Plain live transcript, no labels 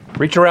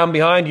Reach around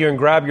behind you and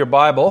grab your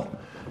Bible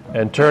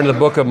and turn to the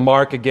book of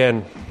Mark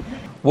again.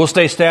 We'll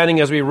stay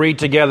standing as we read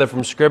together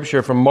from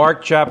Scripture from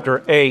Mark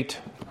chapter 8.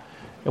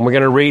 And we're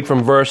going to read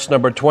from verse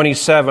number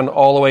 27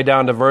 all the way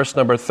down to verse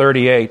number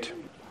 38.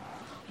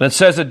 And it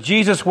says that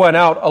Jesus went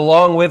out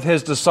along with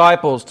his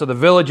disciples to the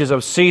villages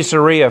of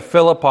Caesarea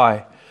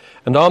Philippi.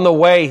 And on the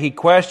way he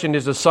questioned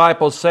his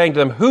disciples, saying to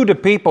them, "Who do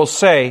people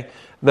say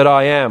that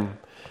I am?"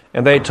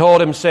 And they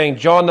told him, saying,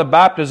 "John the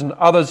Baptist, and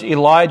others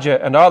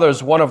Elijah, and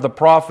others one of the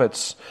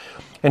prophets."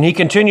 And he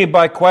continued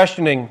by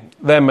questioning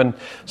them and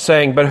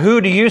saying, "But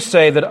who do you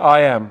say that I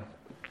am?"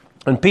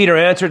 And Peter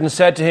answered and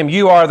said to him,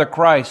 "You are the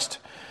Christ."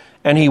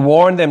 And he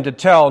warned them to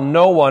tell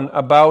no one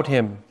about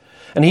him.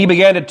 And he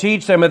began to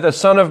teach them that the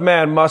Son of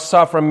Man must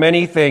suffer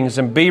many things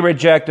and be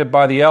rejected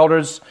by the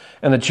elders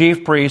and the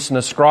chief priests and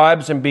the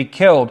scribes and be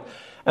killed,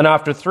 and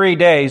after 3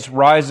 days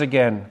rise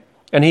again.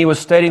 And he was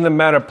stating the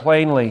matter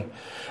plainly.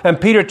 And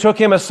Peter took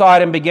him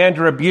aside and began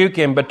to rebuke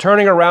him. But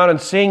turning around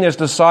and seeing his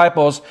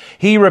disciples,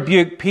 he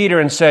rebuked Peter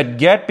and said,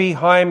 "Get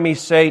behind me,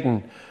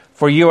 Satan,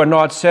 for you are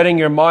not setting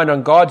your mind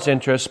on God's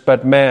interests,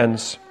 but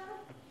man's."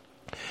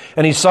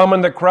 And he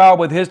summoned the crowd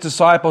with his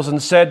disciples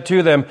and said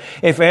to them,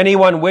 "If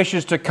anyone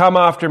wishes to come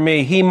after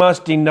me, he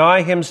must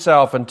deny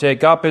himself and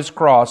take up his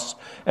cross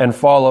and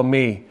follow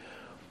me.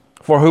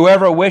 For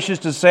whoever wishes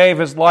to save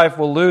his life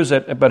will lose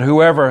it, but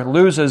whoever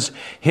loses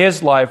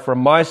his life for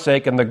my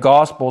sake and the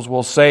gospel's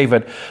will save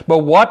it. But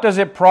what does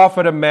it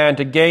profit a man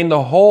to gain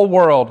the whole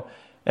world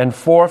and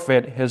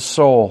forfeit his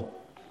soul?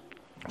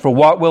 For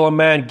what will a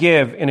man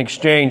give in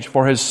exchange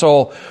for his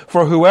soul?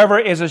 For whoever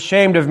is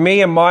ashamed of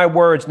me and my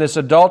words in this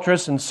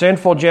adulterous and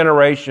sinful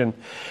generation,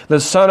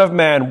 the Son of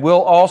Man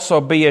will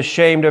also be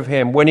ashamed of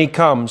him when he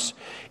comes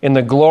in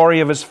the glory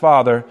of his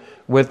Father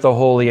with the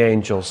holy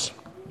angels."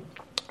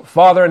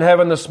 Father in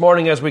heaven, this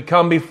morning as we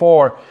come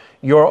before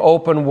your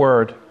open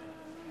word,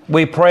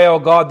 we pray, O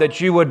God,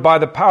 that you would, by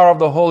the power of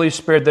the Holy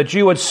Spirit, that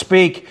you would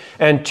speak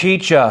and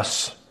teach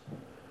us.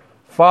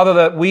 Father,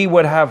 that we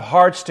would have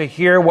hearts to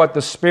hear what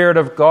the Spirit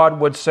of God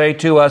would say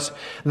to us,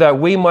 that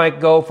we might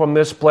go from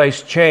this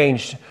place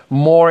changed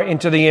more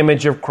into the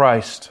image of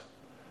Christ.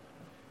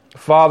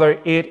 Father,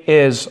 it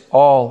is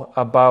all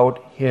about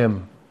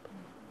him.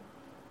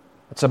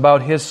 It's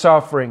about his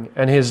suffering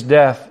and his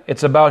death.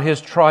 It's about his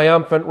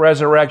triumphant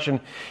resurrection.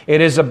 It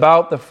is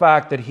about the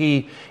fact that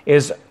he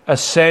is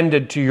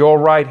ascended to your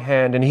right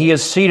hand and he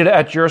is seated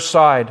at your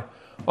side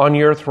on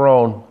your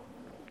throne.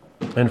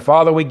 And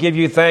Father, we give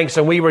you thanks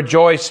and we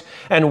rejoice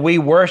and we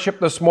worship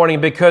this morning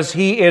because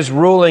he is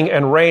ruling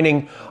and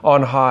reigning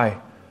on high.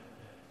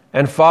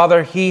 And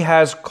Father, he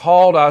has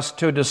called us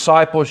to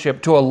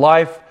discipleship, to a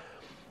life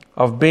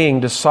of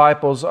being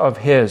disciples of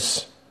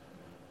his.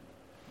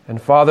 And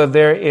Father,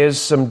 there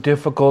is some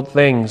difficult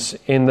things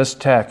in this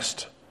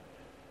text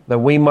that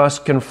we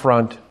must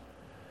confront.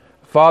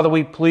 Father,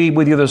 we plead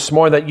with you this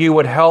morning that you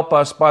would help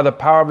us by the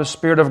power of the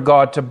Spirit of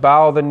God to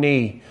bow the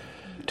knee,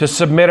 to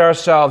submit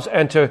ourselves,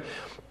 and to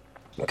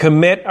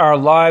commit our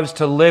lives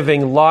to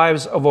living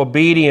lives of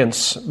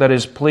obedience that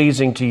is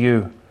pleasing to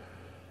you.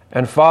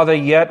 And Father,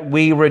 yet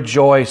we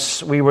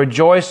rejoice. We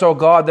rejoice, O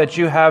God, that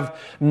you have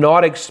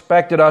not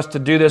expected us to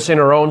do this in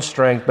our own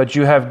strength, but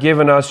you have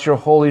given us your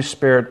Holy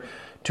Spirit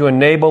to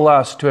enable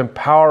us, to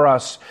empower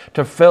us,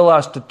 to fill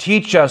us, to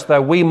teach us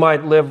that we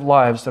might live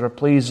lives that are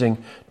pleasing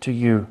to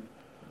you.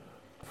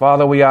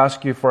 Father, we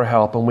ask you for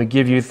help, and we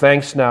give you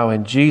thanks now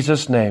in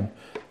Jesus' name.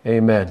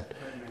 Amen.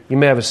 You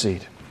may have a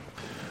seat.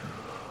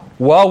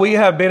 Well, we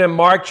have been in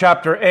Mark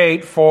chapter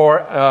 8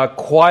 for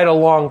quite a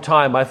long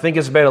time. I think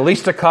it's been at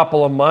least a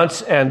couple of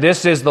months, and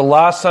this is the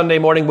last Sunday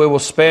morning we will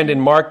spend in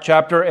Mark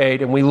chapter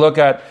 8, and we look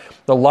at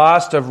the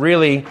last of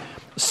really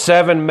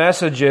 7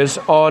 messages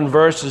on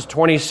verses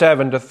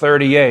 27 to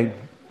 38.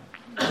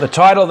 The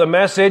title of the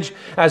message,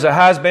 as it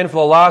has been for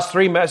the last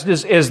 3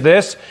 messages, is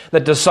this: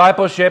 that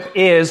discipleship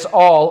is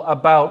all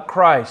about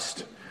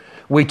Christ.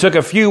 We took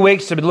a few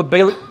weeks to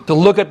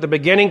look at the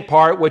beginning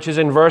part, which is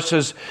in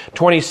verses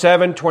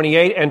 27,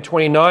 28, and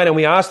 29, and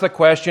we asked the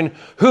question,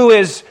 who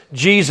is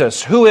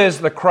Jesus? Who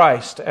is the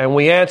Christ? And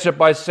we answered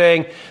by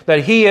saying that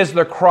he is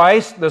the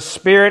Christ, the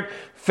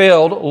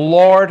Spirit-filled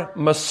Lord,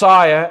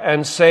 Messiah,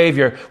 and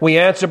Savior. We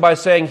answer by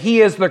saying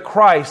he is the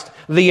Christ,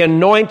 the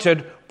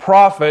anointed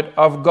prophet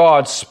of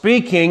God,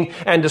 speaking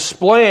and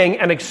displaying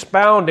and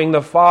expounding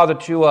the Father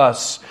to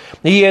us.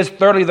 He is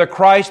thirdly the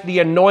Christ, the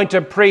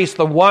anointed priest,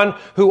 the one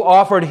who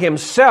offered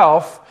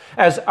himself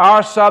as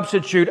our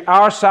substitute,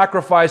 our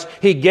sacrifice.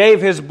 He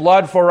gave his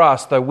blood for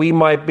us that we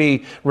might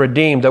be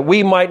redeemed, that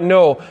we might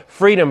know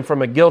freedom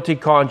from a guilty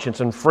conscience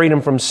and freedom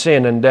from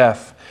sin and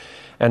death.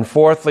 And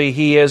fourthly,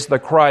 he is the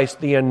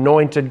Christ, the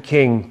anointed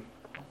King.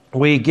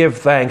 We give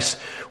thanks.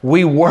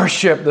 We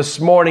worship this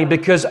morning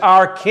because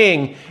our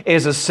King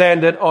is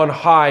ascended on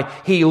high.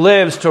 He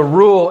lives to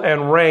rule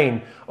and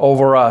reign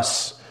over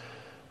us.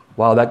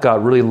 Wow, that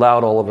got really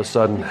loud all of a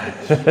sudden.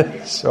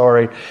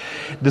 Sorry.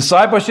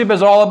 Discipleship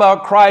is all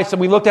about Christ,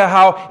 and we looked at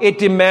how it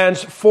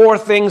demands 4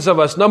 things of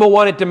us. Number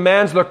 1, it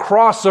demands the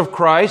cross of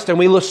Christ, and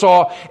we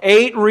saw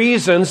 8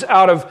 reasons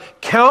out of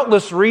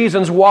countless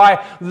reasons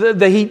why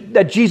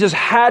that Jesus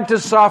had to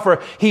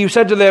suffer. He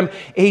said to them,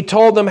 he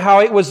told them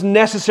how it was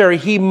necessary.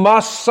 He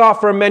must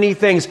suffer many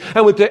things.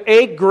 And with the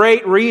 8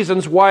 great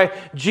reasons why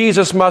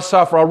Jesus must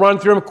suffer, I'll run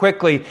through them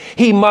quickly.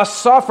 He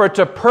must suffer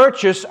to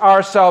purchase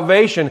our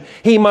salvation.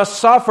 He must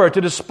suffer to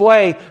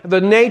display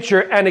the nature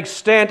and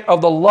extent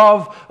of the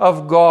love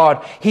of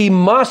God. He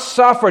must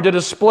suffer to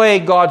display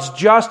God's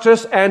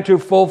justice and to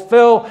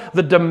fulfill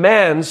the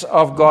demands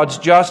of God's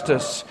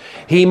justice.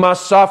 He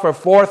must suffer,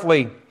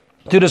 fourthly,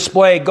 to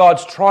display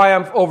God's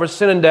triumph over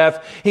sin and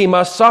death. He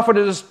must suffer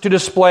to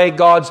display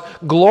God's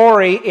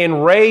glory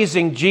in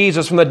raising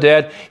Jesus from the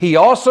dead. He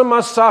also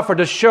must suffer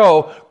to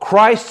show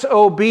Christ's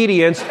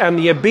obedience and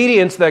the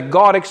obedience that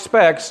God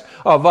expects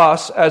of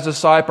us as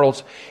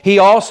disciples. He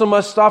also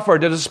must suffer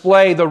to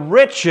display the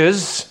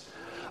riches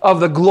of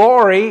the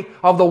glory,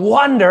 of the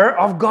wonder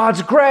of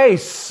God's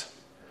grace.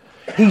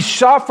 He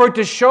suffered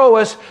to show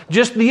us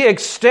just the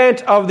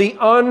extent of the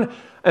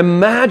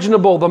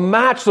unimaginable, the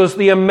matchless,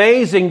 the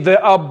amazing,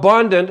 the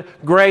abundant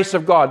grace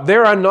of God.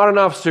 There are not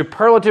enough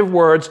superlative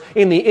words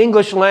in the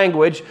English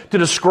language to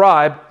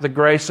describe the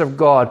grace of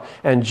God.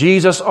 And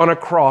Jesus on a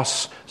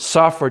cross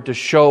suffered to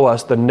show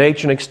us the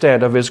nature and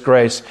extent of His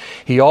grace.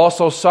 He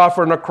also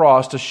suffered on a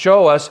cross to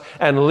show us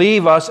and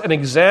leave us an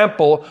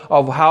example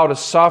of how to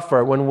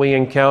suffer when we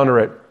encounter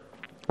it.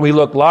 We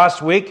looked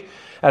last week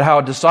at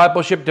how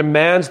discipleship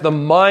demands the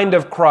mind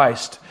of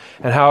Christ,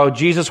 and how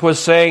Jesus was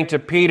saying to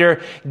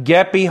Peter,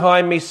 "Get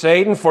behind me,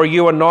 Satan, for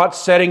you are not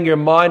setting your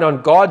mind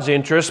on God's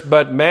interest,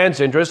 but man's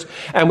interest."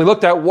 And we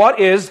looked at what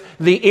is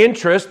the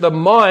interest, the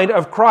mind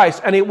of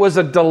Christ. And it was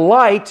a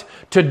delight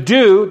to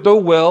do the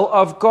will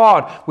of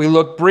God. We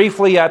looked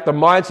briefly at the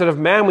mindset of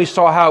man. We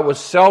saw how it was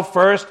self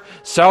first,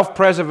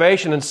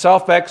 self-preservation, and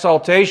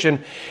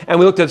self-exaltation. And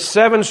we looked at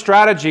 7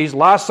 strategies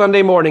last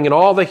Sunday morning in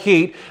all the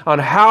heat on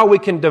how we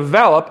can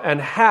develop and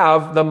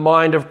have the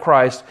mind of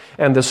Christ.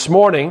 And this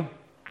morning,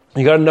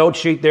 you got a note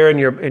sheet there in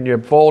your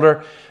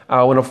folder.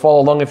 I want to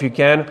follow along if you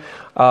can.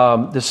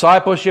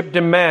 Discipleship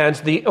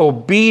demands the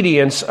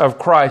obedience of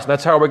Christ.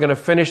 That's how we're going to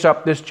finish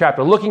up this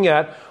chapter, looking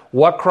at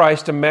what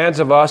Christ demands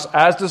of us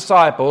as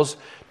disciples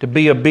to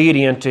be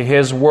obedient to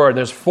His Word.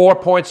 There's 4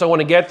 points I want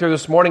to get through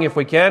this morning if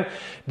we can.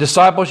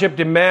 Discipleship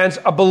demands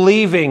a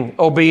believing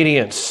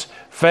obedience.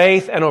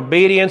 Faith and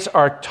obedience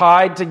are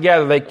tied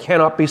together. They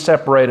cannot be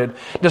separated.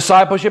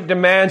 Discipleship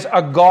demands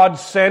a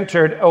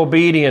God-centered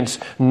obedience,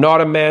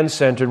 not a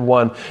man-centered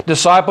one.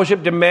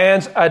 Discipleship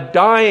demands a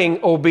dying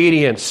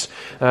obedience.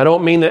 I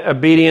don't mean the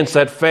obedience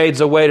that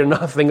fades away to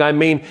nothing. I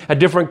mean a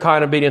different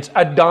kind of obedience,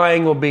 a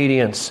dying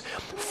obedience.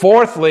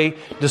 Fourthly,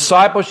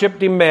 discipleship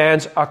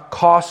demands a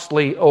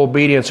costly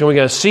obedience. And we're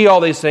going to see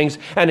all these things.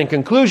 And in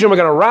conclusion, we're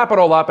going to wrap it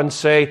all up and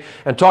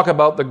talk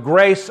about the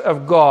grace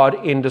of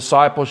God in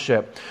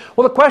discipleship.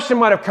 Well, the question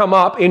might have come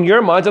up in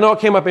your minds. I know it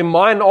came up in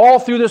mine all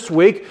through this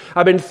week.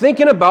 I've been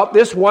thinking about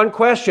this one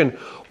question.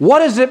 What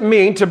does it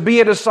mean to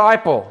be a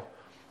disciple?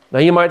 Now,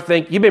 you might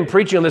think, you've been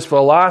preaching on this for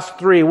the last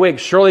 3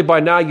 weeks. Surely by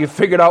now you've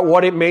figured out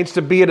what it means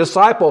to be a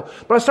disciple.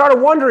 But I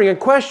started wondering and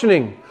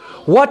questioning,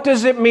 what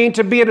does it mean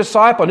to be a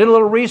disciple? I did a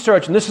little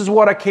research, and this is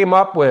what I came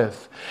up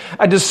with.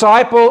 A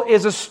disciple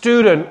is a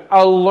student,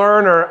 a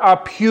learner, a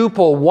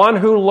pupil, one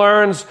who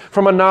learns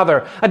from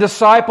another. A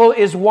disciple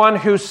is one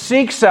who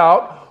seeks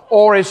out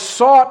or is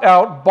sought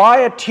out by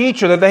a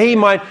teacher that he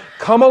might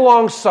come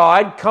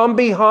alongside, come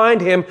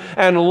behind him,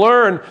 and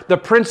learn the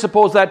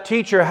principles that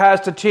teacher has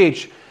to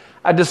teach.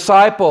 A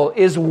disciple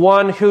is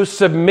one who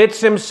submits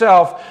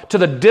himself to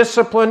the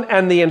discipline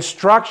and the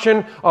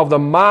instruction of the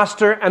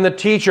master and the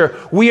teacher.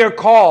 We are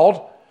called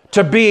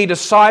to be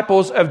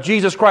disciples of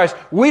Jesus Christ.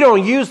 We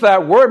don't use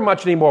that word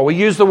much anymore. We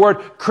use the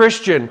word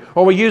Christian,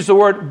 or we use the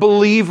word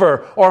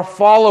believer or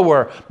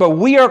follower. But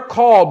we are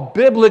called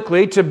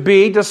biblically to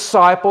be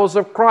disciples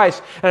of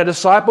Christ. And a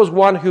disciple is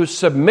one who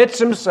submits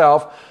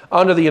himself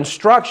under the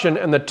instruction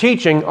and the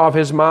teaching of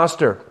his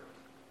master.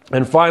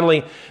 And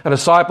finally, a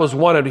disciple is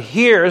one who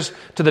adheres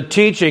to the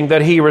teaching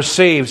that he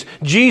receives.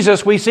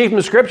 Jesus, we see from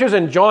the Scriptures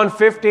in John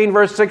 15,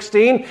 verse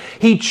 16,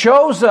 He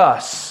chose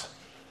us.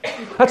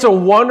 That's a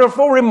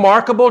wonderful,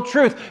 remarkable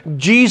truth.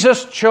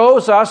 Jesus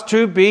chose us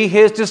to be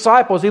His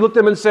disciples. He looked at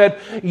them and said,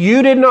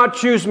 "You did not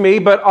choose me,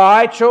 but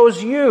I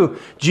chose you."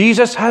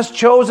 Jesus has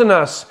chosen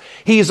us.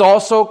 He's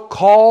also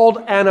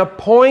called and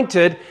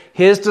appointed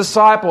His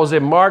disciples.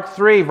 In Mark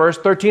 3, verse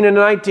 13 and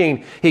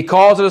 19, He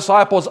calls the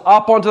disciples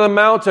up onto the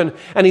mountain,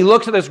 and He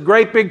looks at this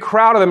great big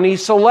crowd of them, and He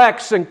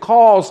selects and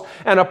calls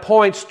and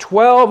appoints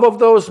 12 of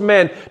those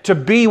men to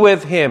be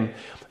with Him.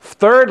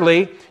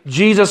 Thirdly,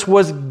 Jesus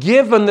was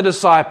given the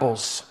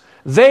disciples.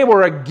 They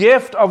were a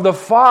gift of the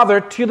Father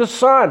to the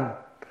Son.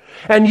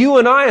 And you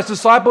and I, as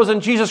disciples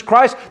in Jesus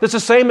Christ, the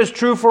same is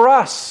true for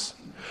us.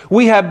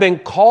 We have been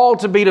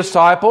called to be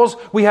disciples.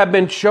 We have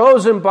been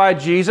chosen by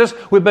Jesus.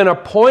 We've been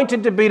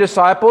appointed to be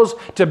disciples,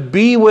 to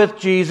be with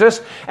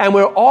Jesus. And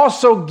we're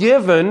also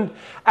given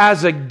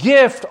as a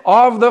gift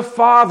of the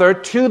Father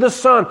to the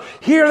Son.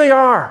 Here they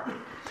are.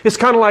 It's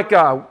kind of like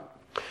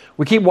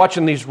we keep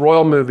watching these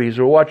royal movies.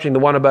 We're watching the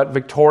one about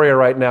Victoria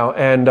right now.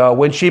 And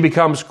when she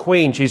becomes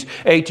queen, she's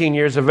 18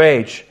 years of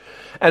age.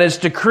 And it's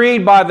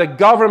decreed by the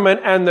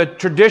government and the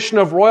tradition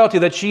of royalty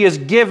that she is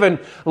given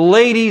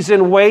ladies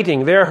in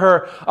waiting. They're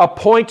her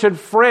appointed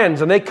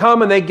friends. And they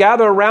come and they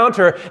gather around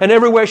her. And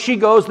everywhere she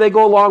goes, they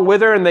go along with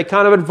her and they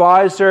kind of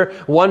advise her.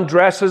 One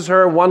dresses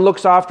her, one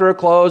looks after her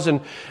clothes, and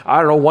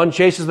one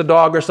chases the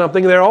dog or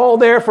something. They're all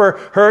there for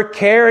her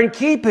care and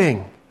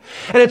keeping.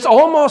 And it's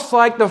almost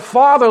like the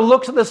Father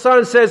looks at the Son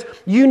and says,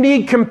 you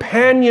need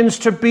companions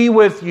to be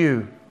with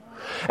you.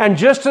 And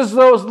just as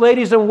those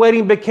ladies in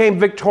waiting became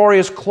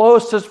Victoria's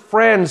closest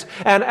friends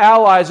and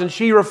allies, and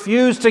she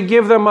refused to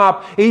give them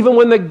up, even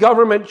when the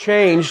government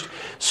changed,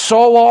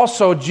 so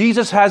also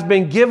Jesus has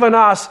been given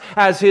us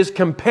as His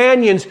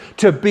companions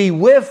to be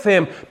with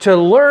Him, to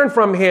learn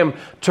from Him,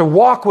 to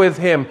walk with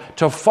Him,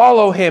 to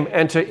follow Him,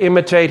 and to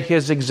imitate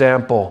His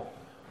example.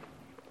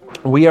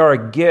 We are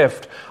a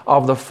gift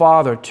of the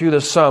Father to the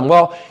Son.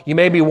 Well, you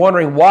may be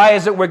wondering, why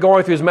is it we're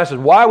going through this message?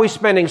 Why are we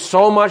spending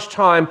so much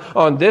time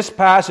on this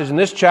passage, in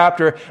this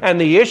chapter,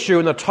 and the issue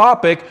and the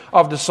topic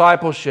of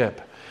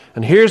discipleship?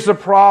 And here's the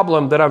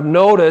problem that I've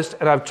noticed,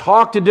 and I've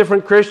talked to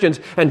different Christians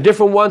and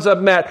different ones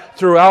I've met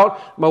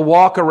throughout my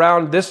walk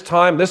around this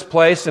time, this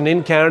place, and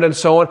in Canada and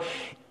so on.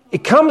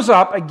 It comes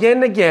up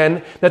again and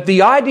again that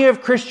the idea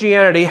of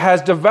Christianity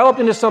has developed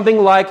into something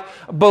like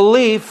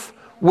belief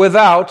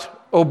without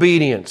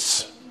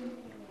obedience.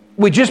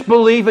 We just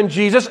believe in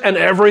Jesus and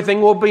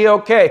everything will be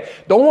okay.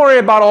 Don't worry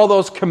about all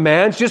those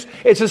commands.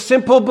 It's a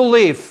simple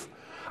belief.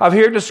 I've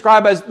heard it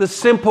described as the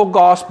simple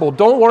gospel.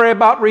 Don't worry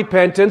about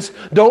repentance.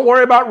 Don't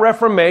worry about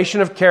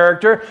reformation of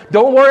character.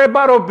 Don't worry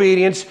about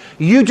obedience.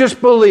 You just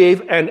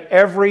believe and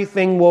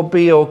everything will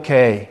be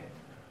okay.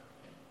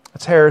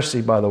 That's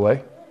heresy, by the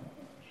way.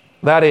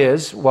 That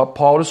is what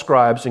Paul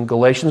describes in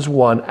Galatians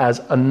 1 as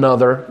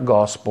another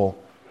gospel.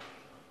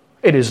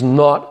 It is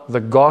not the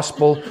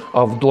gospel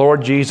of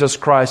Lord Jesus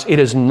Christ. It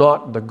is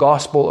not the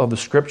gospel of the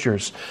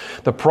Scriptures.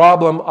 The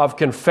problem of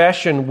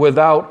confession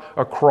without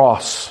a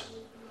cross.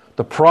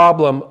 The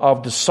problem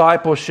of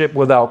discipleship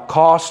without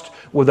cost,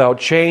 without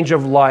change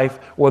of life,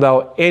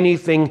 without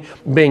anything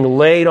being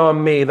laid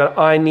on me that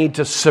I need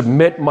to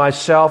submit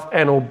myself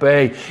and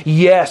obey.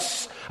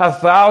 Yes,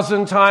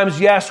 1,000 times,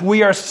 yes,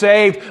 we are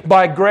saved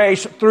by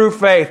grace through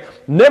faith.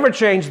 Never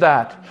change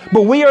that.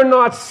 But we are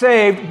not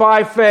saved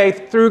by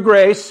faith through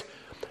grace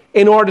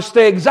in order to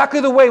stay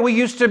exactly the way we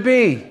used to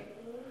be.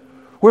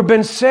 We've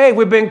been saved.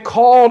 We've been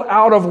called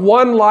out of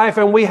one life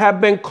and we have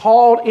been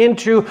called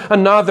into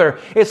another.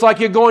 It's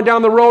like you're going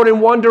down the road in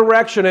one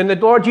direction and the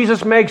Lord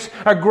Jesus makes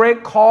a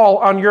great call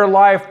on your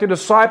life to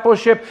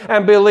discipleship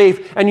and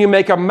belief, and you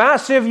make a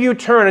massive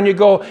U-turn and you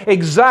go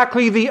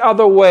exactly the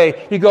other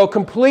way. You go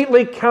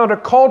completely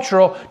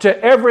countercultural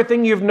to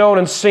everything you've known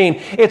and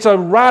seen. It's a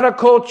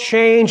radical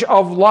change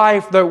of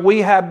life that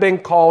we have been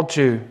called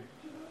to.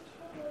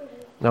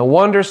 Now, I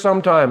wonder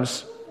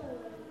sometimes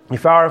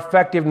if our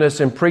effectiveness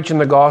in preaching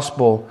the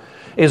gospel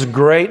is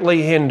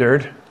greatly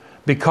hindered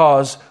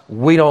because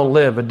we don't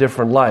live a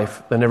different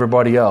life than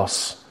everybody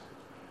else.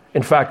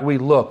 In fact, we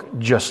look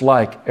just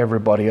like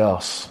everybody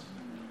else.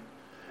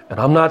 And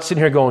I'm not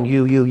sitting here going,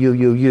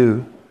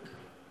 you.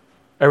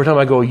 Every time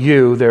I go,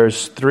 you,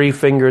 there's 3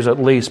 fingers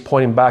at least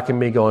pointing back at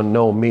me going,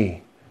 no,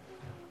 me.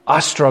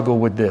 I struggle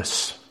with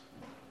this.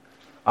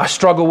 I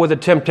struggle with the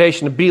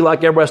temptation to be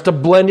like everybody else, to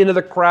blend into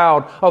the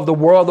crowd of the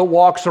world that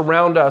walks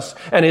around us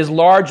and is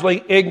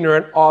largely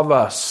ignorant of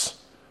us.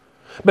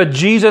 But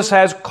Jesus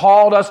has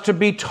called us to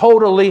be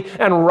totally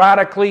and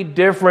radically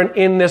different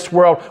in this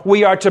world.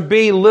 We are to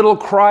be little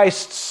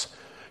Christs,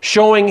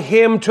 showing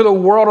Him to the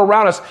world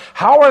around us.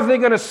 How are they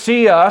going to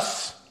see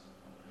us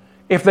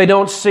if they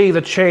don't see the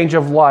change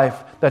of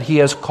life that He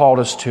has called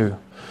us to?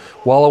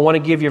 Well, I want to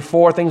give you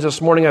 4 things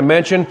this morning. I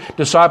mentioned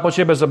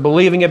discipleship as a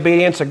believing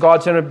obedience, a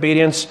God-centered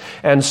obedience,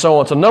 and so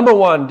on. So number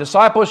 1,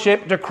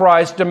 discipleship to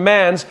Christ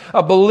demands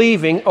a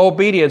believing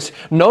obedience.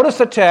 Notice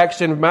the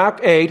text in Mark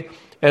 8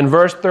 and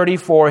verse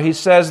 34. He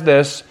says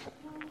this,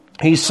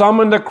 He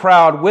summoned the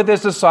crowd with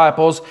His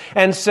disciples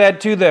and said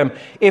to them,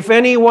 if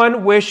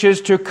anyone wishes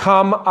to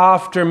come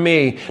after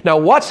me. Now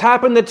what's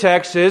happened in the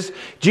text is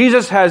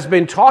Jesus has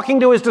been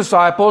talking to His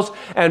disciples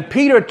and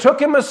Peter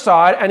took him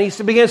aside and he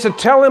begins to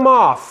tell him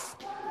off.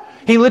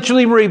 He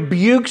literally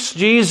rebukes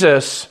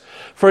Jesus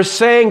for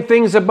saying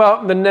things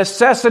about the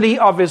necessity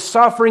of His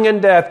suffering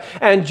and death.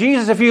 And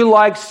Jesus, if you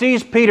like,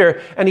 sees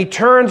Peter and He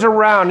turns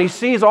around. He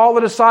sees all the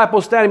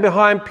disciples standing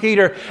behind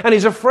Peter and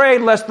He's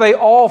afraid lest they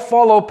all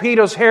follow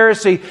Peter's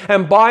heresy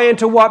and buy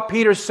into what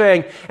Peter's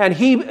saying. And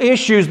He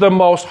issues the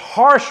most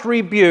harsh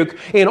rebuke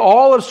in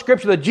all of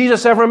Scripture that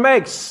Jesus ever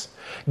makes.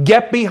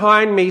 Get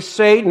behind me,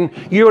 Satan.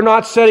 You are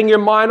not setting your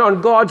mind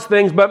on God's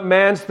things, but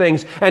man's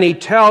things. And he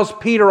tells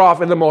Peter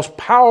off in the most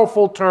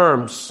powerful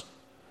terms.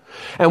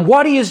 And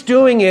what he is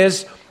doing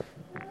is,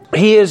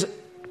 he is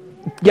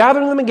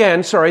gathering them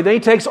again, then he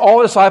takes all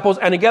the disciples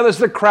and he gathers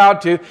the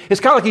crowd too.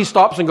 It's kind of like he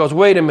stops and goes,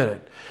 wait a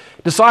minute.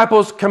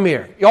 Disciples, come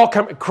here. You all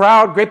come,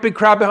 crowd, great big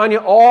crowd behind you,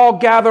 all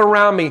gather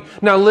around me.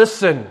 Now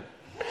listen.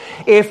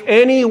 If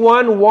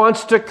anyone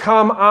wants to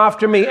come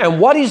after me, and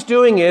what he's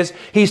doing is,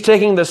 he's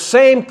taking the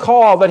same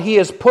call that he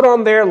has put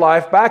on their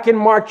life back in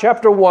Mark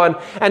chapter 1,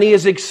 and he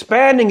is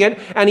expanding it,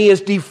 and he is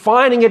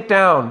defining it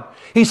down.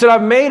 He said,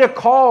 I've made a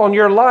call on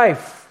your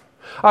life.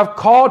 I've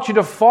called you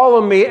to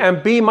follow me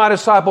and be my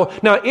disciple.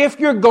 Now, if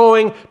you're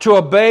going to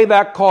obey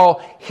that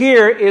call,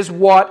 here is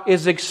what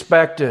is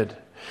expected.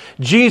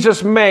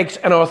 Jesus makes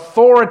an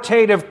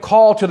authoritative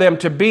call to them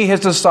to be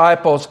his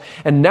disciples.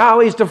 And now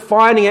he's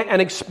defining it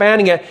and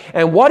expanding it.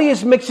 And what he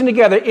is mixing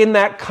together in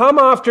that come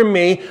after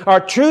me are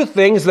two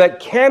things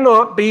that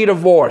cannot be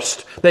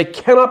divorced. They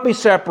cannot be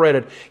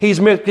separated. He's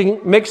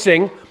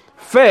mixing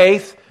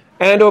faith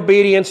and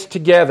obedience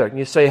together. And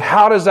you say,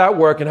 how does that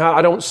work? And how?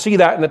 I don't see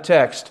that in the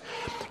text.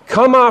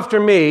 Come after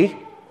me,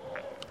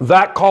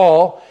 that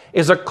call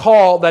is a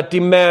call that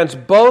demands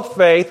both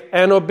faith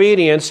and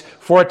obedience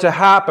for it to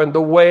happen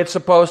the way it's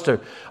supposed to.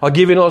 I'll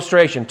give you an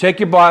illustration.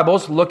 Take your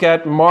Bibles, look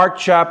at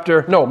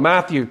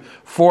Matthew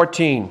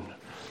 14.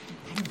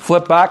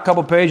 Flip back a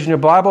couple pages in your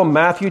Bible,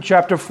 Matthew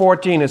chapter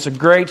 14. It's a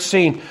great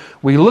scene.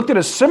 We looked at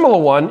a similar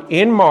one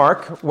in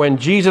Mark when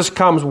Jesus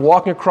comes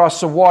walking across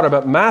the water,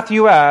 but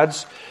Matthew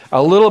adds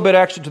a little bit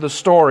extra to the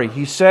story.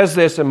 He says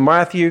this in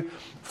Matthew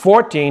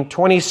 14,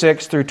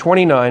 26 through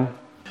 29.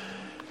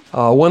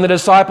 When the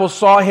disciples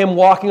saw him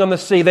walking on the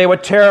sea, they were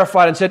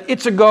terrified and said,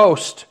 it's a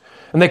ghost.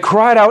 And they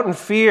cried out in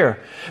fear.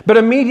 But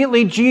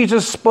immediately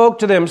Jesus spoke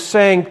to them,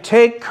 saying,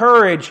 take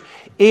courage,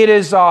 it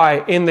is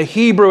I. In the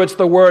Hebrew, it's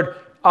the word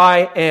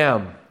I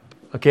am.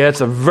 Okay,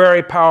 that's a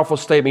very powerful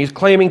statement. He's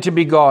claiming to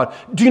be God.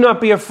 Do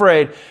not be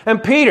afraid.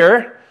 And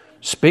Peter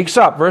speaks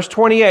up. Verse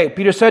 28,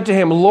 Peter said to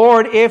him,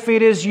 Lord, if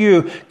it is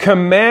you,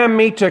 command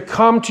me to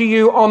come to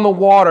you on the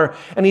water.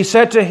 And he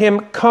said to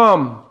him,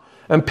 come.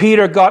 And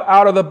Peter got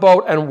out of the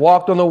boat and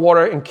walked on the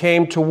water and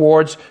came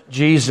towards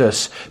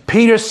Jesus.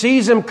 Peter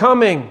sees him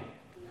coming.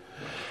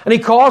 And he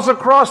calls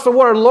across the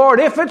water, Lord,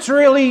 if it's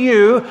really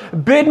you,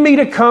 bid me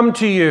to come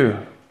to you.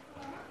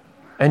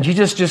 And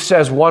Jesus just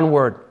says one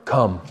word,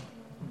 come.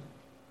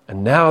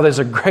 And now there's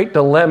a great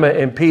dilemma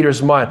in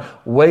Peter's mind.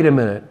 Wait a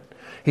minute.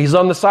 He's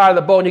on the side of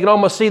the boat, and you can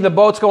almost see the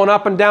boat's going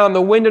up and down.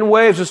 The wind and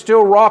waves are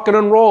still rocking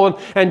and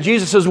rolling, and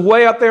Jesus is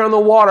way up there in the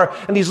water,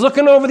 and he's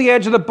looking over the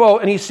edge of the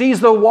boat, and he sees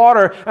the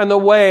water and the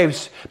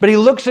waves. But he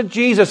looks at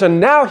Jesus, and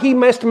now he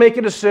must make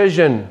a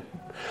decision.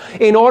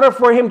 In order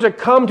for him to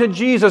come to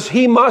Jesus,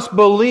 he must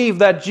believe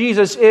that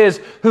Jesus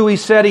is who he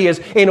said he is.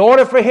 In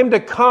order for him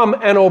to come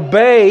and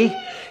obey,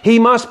 he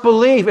must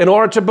believe. In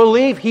order to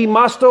believe, he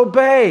must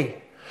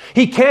obey.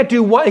 He can't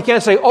do what? He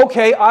can't say,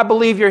 okay, I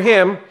believe you're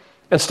him,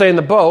 and stay in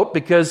the boat,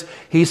 because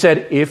he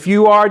said, if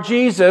you are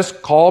Jesus,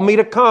 call me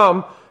to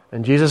come.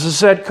 And Jesus has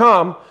said,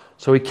 come.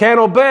 So he can't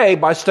obey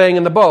by staying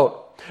in the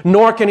boat.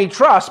 Nor can he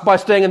trust by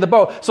staying in the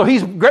boat. So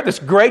he's got this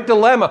great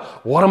dilemma.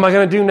 What am I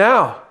going to do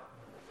now?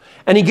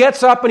 And he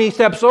gets up and he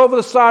steps over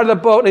the side of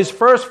the boat, and his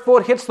first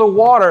foot hits the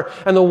water,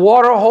 and the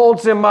water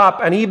holds him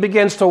up, and he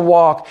begins to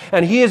walk.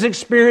 And he is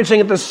experiencing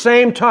at the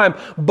same time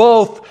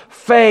both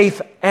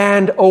faith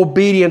and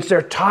obedience.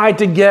 They're tied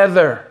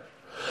together.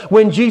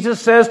 When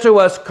Jesus says to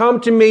us, come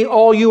to me,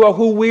 all you are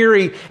who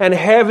weary and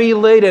heavy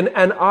laden,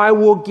 and I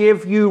will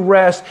give you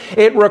rest,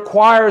 it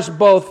requires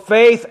both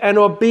faith and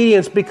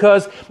obedience,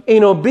 because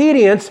in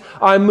obedience,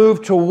 I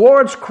move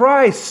towards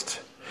Christ,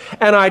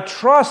 and I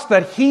trust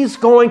that he's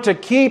going to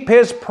keep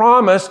his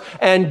promise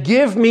and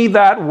give me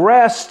that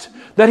rest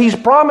that he's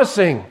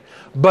promising.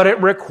 But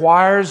it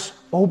requires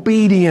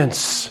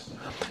obedience.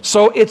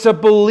 So it's a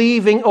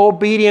believing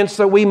obedience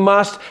that we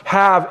must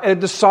have, and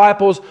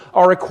disciples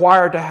are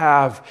required to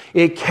have.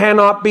 It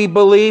cannot be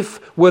belief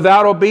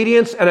without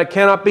obedience, and it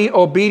cannot be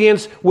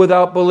obedience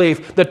without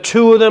belief. The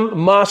two of them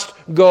must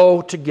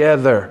go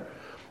together.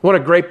 What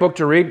a great book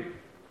to read.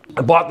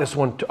 I bought this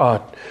one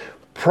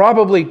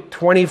probably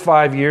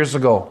 25 years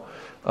ago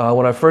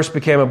when I first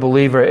became a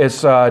believer.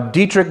 It's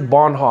Dietrich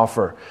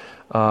Bonhoeffer.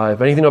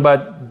 If anything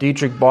about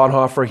Dietrich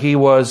Bonhoeffer, he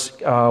was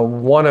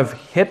one of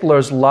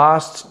Hitler's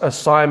last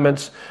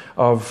assignments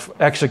of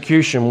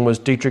execution was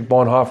Dietrich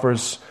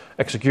Bonhoeffer's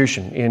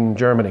execution in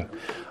Germany.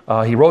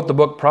 He wrote the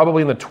book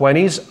probably in the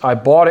 20s. I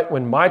bought it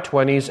in my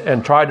 20s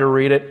and tried to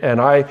read it,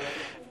 and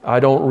I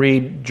don't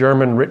read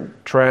German written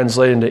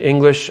translated into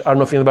English. I don't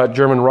know if you know about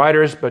German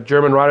writers, but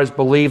German writers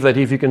believe that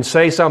if you can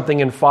say something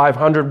in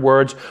 500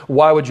 words,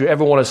 why would you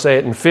ever want to say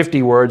it in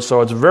 50 words? So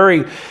it's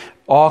very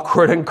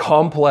awkward and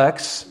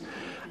complex.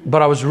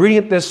 But I was reading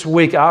it this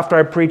week after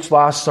I preached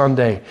last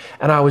Sunday,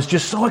 and I was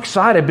just so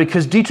excited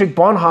because Dietrich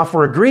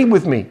Bonhoeffer agreed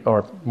with me,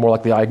 or more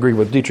likely I agree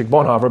with Dietrich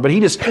Bonhoeffer, but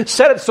he just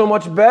said it so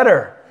much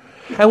better.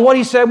 And what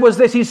he said was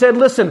this. He said,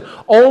 listen,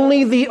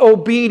 only the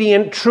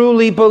obedient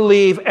truly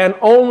believe, and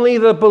only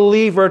the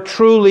believer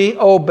truly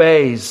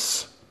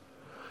obeys.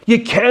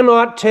 You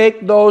cannot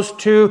take those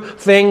two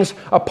things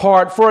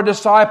apart. For a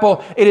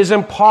disciple, it is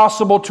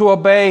impossible to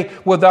obey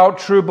without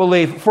true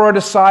belief. For a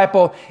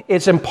disciple,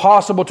 it's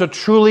impossible to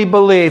truly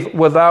believe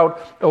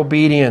without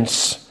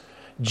obedience.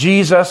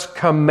 Jesus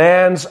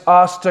commands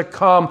us to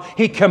come.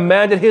 He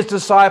commanded his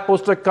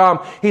disciples to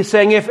come. He's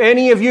saying, if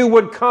any of you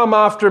would come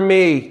after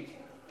me,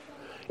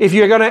 if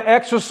you're going to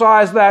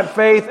exercise that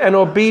faith and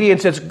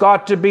obedience, it's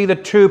got to be the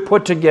two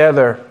put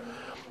together.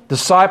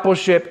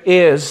 Discipleship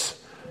is,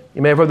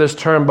 you may have heard this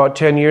term about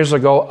 10 years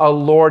ago, a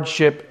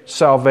lordship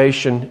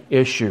salvation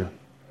issue.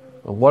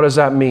 What does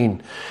that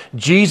mean?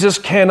 Jesus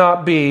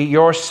cannot be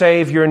your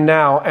Savior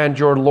now and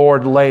your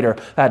Lord later.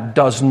 That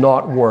does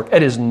not work.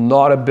 It is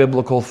not a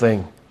biblical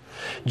thing.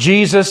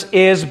 Jesus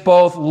is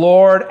both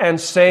Lord and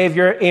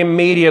Savior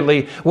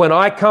immediately. When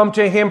I come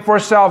to him for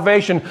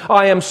salvation,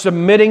 I am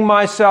submitting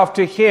myself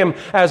to him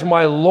as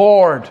my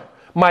Lord,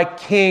 my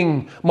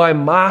King, my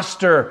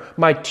Master,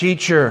 my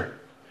Teacher.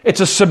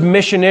 It's a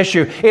submission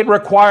issue. It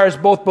requires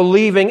both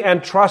believing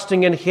and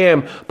trusting in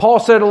him. Paul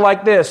said it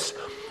like this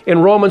in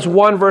Romans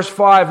 1 verse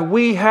 5,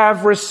 we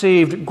have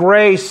received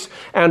grace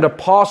and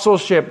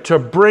apostleship to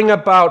bring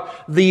about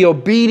the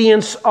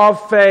obedience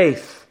of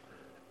faith.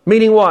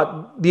 Meaning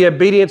what? The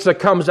obedience that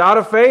comes out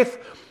of faith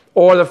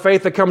or the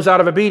faith that comes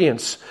out of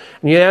obedience?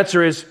 And the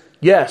answer is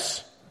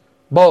yes,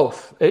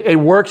 both. It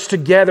works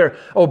together.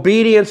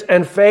 Obedience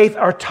and faith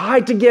are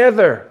tied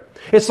together.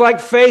 It's like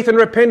faith and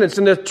repentance,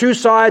 and the two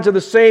sides of the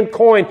same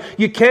coin.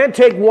 You can't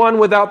take one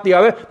without the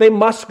other. They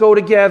must go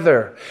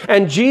together.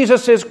 And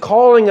Jesus is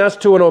calling us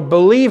to a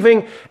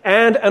believing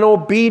and an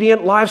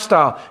obedient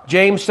lifestyle.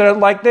 James said it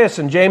like this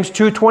in James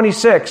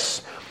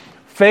 2:26.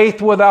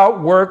 Faith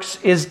without works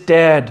is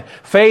dead.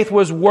 Faith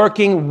was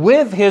working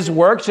with his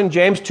works in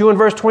James 2 and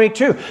verse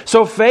 22.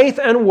 So faith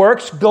and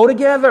works go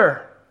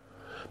together.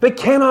 They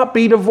cannot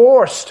be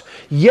divorced.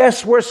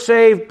 Yes, we're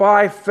saved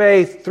by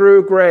faith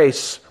through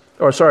grace.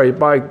 We're saved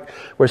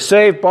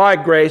by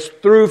grace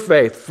through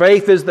faith.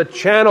 Faith is the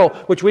channel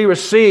which we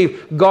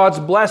receive God's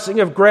blessing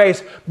of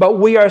grace, but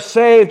we are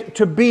saved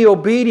to be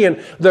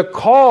obedient. The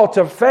call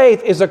to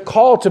faith is a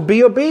call to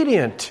be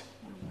obedient.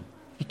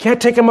 You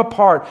can't take them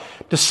apart.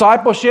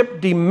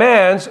 Discipleship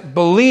demands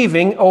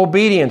believing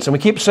obedience. And we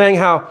keep saying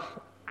how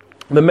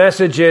the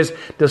message is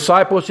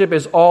discipleship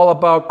is all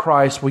about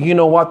Christ. Well, you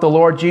know what? The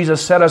Lord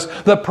Jesus set us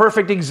the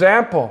perfect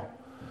example.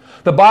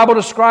 The Bible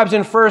describes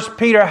in 1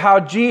 Peter how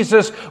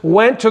Jesus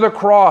went to the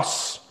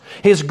cross.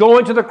 His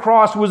going to the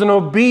cross was an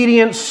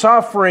obedient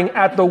suffering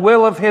at the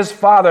will of his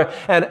Father.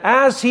 And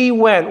as he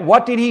went,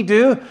 what did he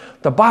do?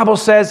 The Bible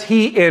says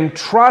he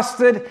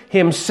entrusted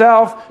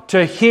himself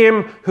to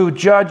him who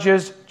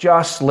judges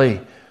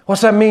justly.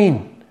 What's that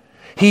mean?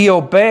 He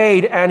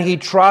obeyed and he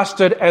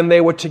trusted, and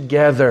they were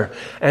together.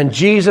 And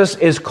Jesus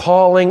is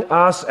calling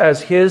us as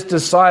his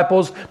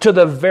disciples to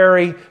the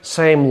very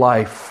same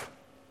life.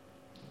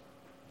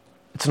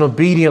 It's an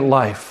obedient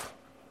life.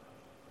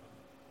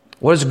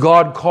 What is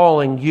God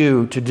calling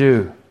you to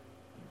do?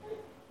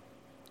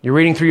 You're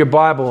reading through your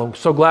Bible. I'm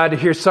so glad to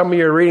hear some of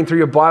you are reading through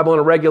your Bible on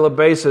a regular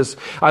basis.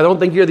 I don't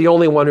think you're the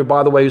only one who,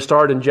 by the way, who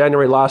started in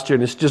January last year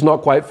and it's just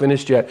not quite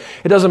finished yet.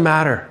 It doesn't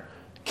matter.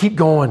 Keep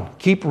going.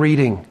 Keep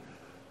reading.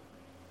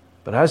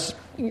 But as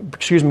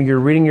you're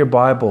reading your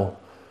Bible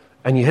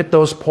and you hit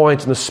those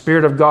points and the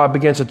Spirit of God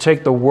begins to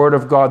take the Word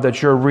of God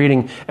that you're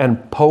reading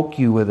and poke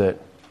you with it.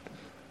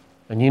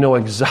 And you know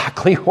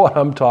exactly what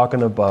I'm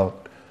talking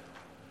about.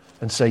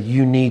 And say,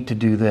 you need to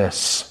do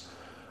this.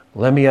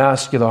 Let me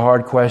ask you the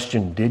hard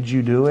question. Did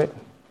you do it?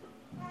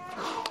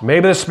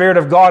 Maybe the Spirit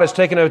of God has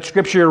taken a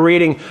scripture you're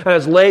reading and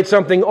has laid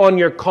something on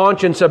your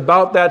conscience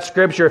about that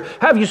scripture.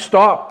 Have you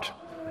stopped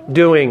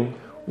doing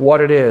what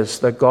it is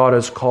that God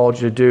has called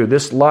you to do?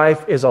 This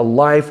life is a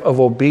life of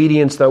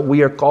obedience that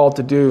we are called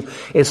to do.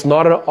 It's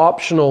not an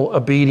optional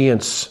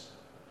obedience.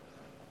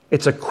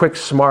 It's a quick,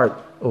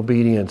 smart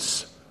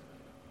obedience.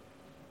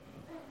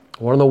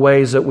 One of the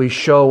ways that we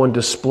show and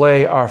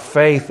display our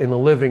faith in the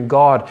living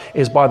God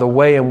is by the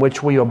way in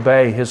which we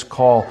obey his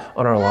call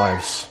on our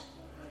lives.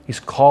 He's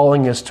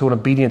calling us to an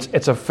obedience.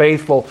 It's a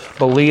faithful,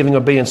 believing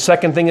obedience.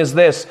 Second thing is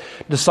this.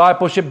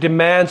 Discipleship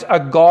demands a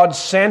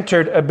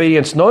God-centered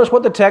obedience. Notice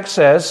what the text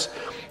says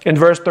in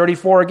verse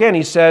 34 again.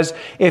 He says,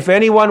 if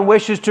anyone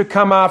wishes to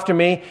come after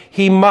me,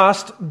 he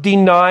must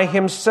deny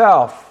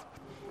himself.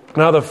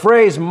 Now the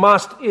phrase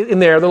must in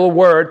there, the little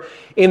word,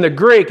 in the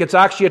Greek, it's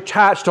actually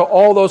attached to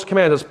all those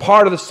commands. It's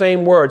part of the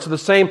same word. So the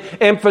same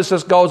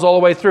emphasis goes all the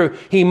way through.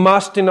 He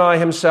must deny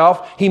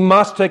himself. He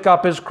must take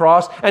up his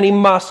cross. And he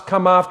must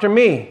come after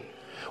me.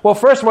 Well,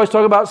 first of all, he's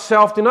talking about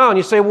self-denial. And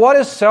you say, what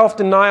does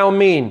self-denial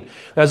mean?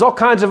 There's all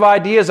kinds of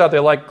ideas out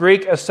there, like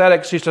Greek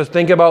ascetics used to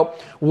think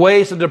about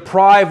ways to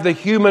deprive the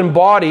human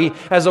body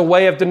as a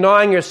way of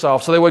denying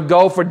yourself. So they would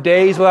go for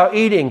days without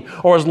eating,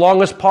 or as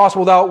long as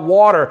possible without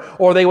water,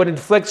 or they would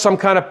inflict some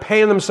kind of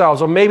pain on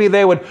themselves, or maybe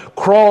they would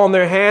crawl on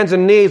their hands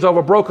and knees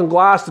over broken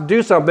glass to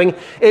do something.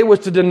 It was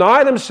to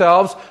deny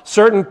themselves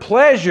certain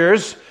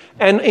pleasures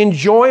and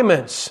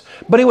enjoyments.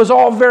 But it was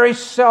all very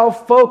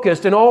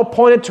self-focused and all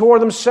pointed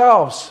toward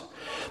themselves.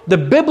 The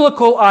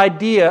biblical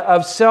idea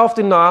of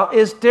self-denial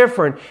is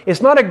different.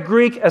 It's not a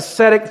Greek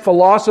ascetic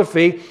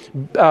philosophy.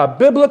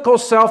 Biblical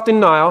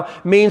self-denial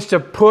means to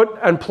put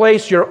and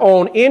place your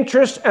own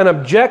interests and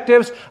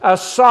objectives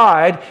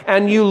aside,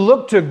 and you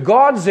look to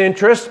God's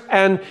interests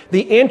and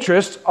the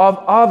interests of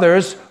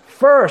others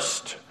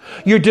first.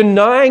 You're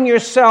denying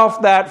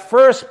yourself that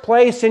first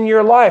place in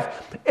your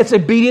life. It's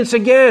obedience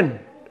again.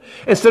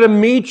 Instead of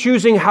me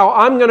choosing how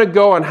I'm going to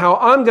go and how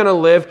I'm going to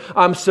live,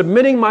 I'm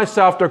submitting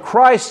myself to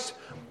Christ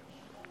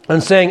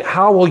and saying,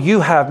 how will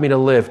you have me to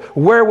live?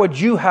 Where would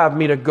you have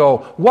me to go?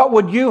 What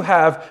would you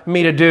have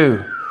me to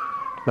do?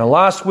 Now,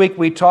 last week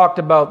we talked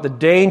about the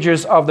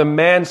dangers of the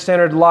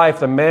man-centered life,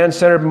 the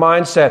man-centered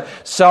mindset,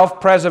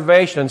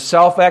 self-preservation,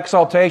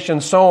 self-exaltation,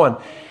 and so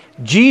on.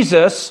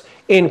 Jesus,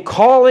 in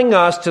calling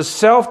us to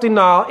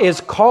self-denial,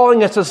 is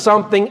calling us to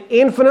something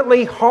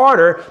infinitely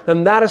harder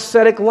than that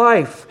ascetic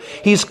life.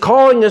 He's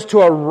calling us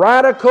to a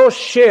radical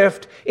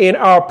shift in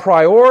our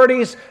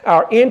priorities,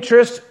 our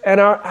interests, and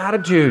our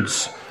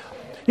attitudes.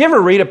 You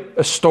ever read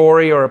a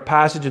story or a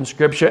passage in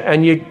Scripture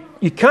and you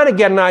kind of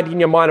get an idea in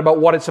your mind about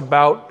what it's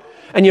about?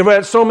 And you've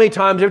read it so many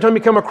times, every time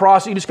you come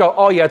across it, you just go,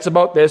 oh yeah, it's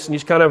about this. And you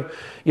just kind of,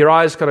 your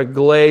eyes kind of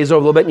glaze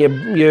over a little bit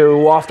and you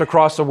waft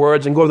across the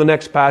words and go to the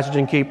next passage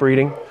and keep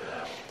reading.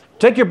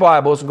 Take your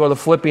Bibles and go to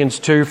Philippians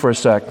 2 for a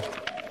sec.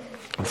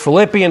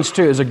 Philippians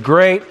 2 is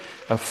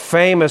a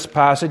famous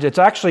passage. It's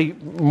actually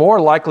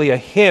more likely a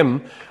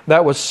hymn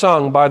that was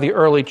sung by the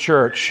early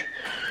church.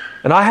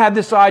 And I had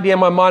this idea in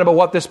my mind about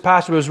what this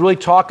passage was really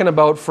talking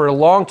about for a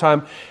long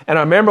time. And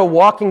I remember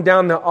walking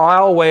down the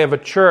aisleway of a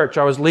church.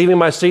 I was leaving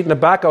my seat in the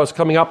back. I was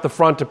coming up the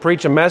front to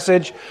preach a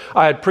message.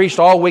 I had preached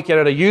all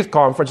weekend at a youth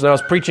conference, and I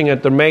was preaching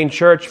at the main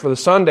church for the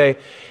Sunday.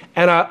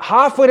 And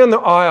halfway down the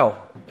aisle,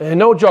 and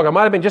no joke, I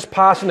might have been just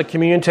passing the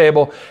communion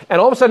table,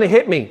 and all of a sudden it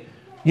hit me.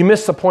 You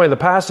missed the point of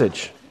the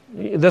passage.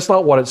 That's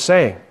not what it's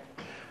saying.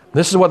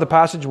 This is what the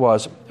passage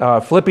was.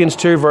 Philippians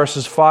 2,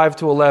 verses 5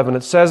 to 11.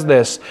 It says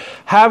this,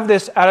 have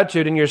this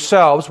attitude in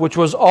yourselves, which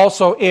was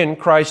also in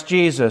Christ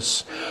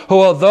Jesus,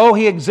 who although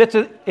he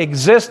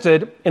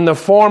existed in the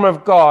form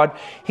of God,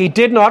 he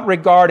did not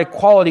regard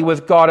equality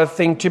with God a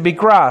thing to be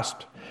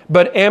grasped,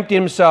 but emptied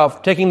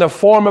himself, taking the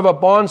form of a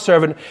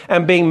bondservant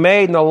and being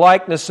made in the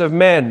likeness of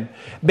men.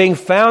 Being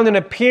found in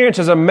appearance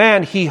as a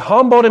man, he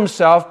humbled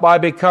himself by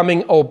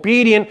becoming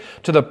obedient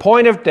to the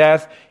point of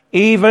death,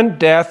 even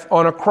death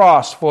on a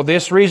cross. For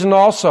this reason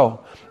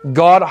also,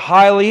 God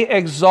highly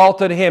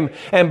exalted him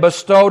and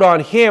bestowed on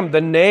him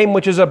the name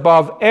which is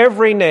above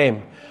every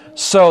name,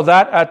 so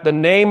that at the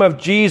name of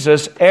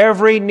Jesus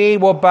every knee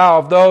will bow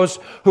of those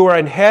who are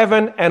in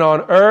heaven and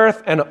on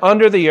earth and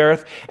under the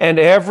earth, and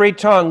every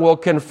tongue will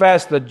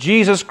confess that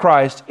Jesus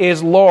Christ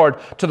is Lord,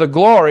 to the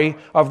glory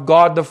of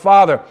God the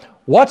Father.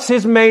 What's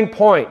his main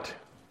point?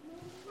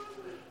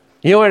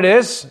 You know what it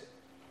is?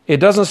 It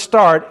doesn't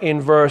start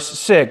in verse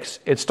 6.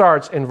 It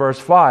starts in verse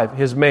 5.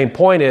 His main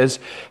point is,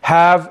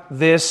 have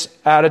this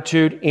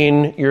attitude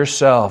in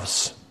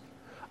yourselves.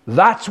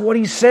 That's what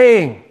he's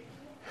saying.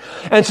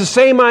 And it's the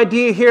same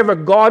idea here of a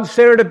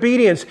God-centered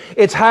obedience.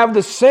 It's have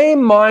the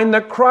same mind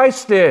that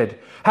Christ did.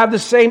 Have the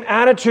same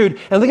attitude.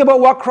 And think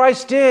about what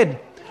Christ did.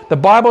 The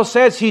Bible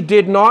says he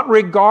did not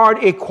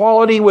regard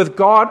equality with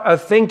God a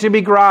thing to be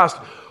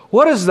grasped.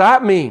 What does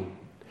that mean?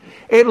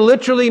 It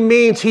literally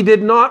means he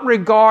did not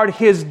regard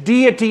his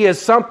deity as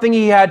something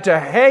he had to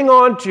hang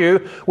on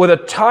to with a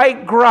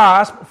tight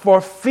grasp for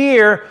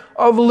fear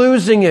of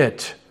losing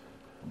it.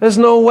 There's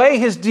no way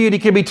his deity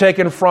can be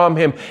taken from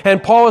him.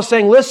 And Paul is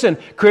saying, listen,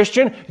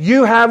 Christian,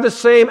 you have the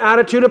same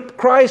attitude that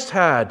Christ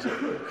had.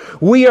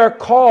 We are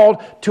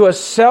called to a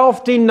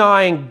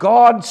self-denying,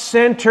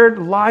 God-centered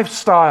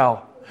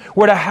lifestyle.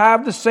 We're to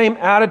have the same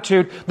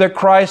attitude that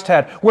Christ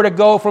had. We're to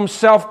go from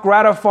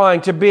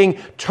self-gratifying to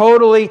being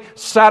totally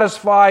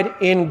satisfied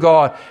in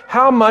God.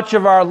 How much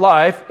of our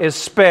life is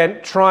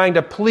spent trying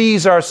to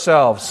please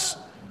ourselves?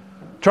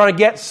 Trying to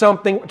get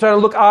something, trying to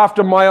look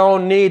after my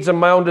own needs and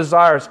my own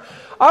desires.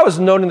 I was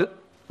noting,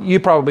 you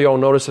probably all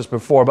noticed this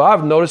before, but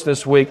I've noticed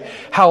this week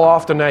how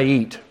often I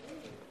eat.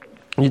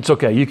 It's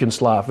okay, you can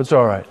laugh, it's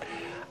all right.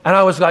 And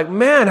I was like,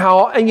 man,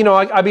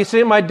 I'd be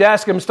sitting at my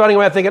desk, I'm starting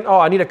around thinking,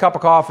 I need a cup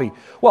of coffee.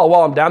 Well,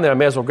 while I'm down there, I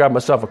may as well grab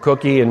myself a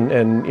cookie and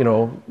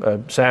a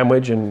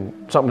sandwich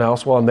and something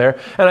else while I'm there.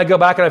 And I go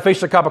back and I finish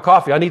the cup of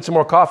coffee. I need some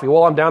more coffee.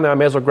 While I'm down there, I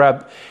may as well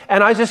grab.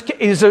 And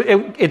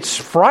it's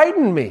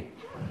frightened me.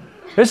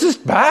 This is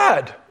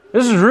bad.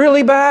 This is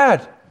really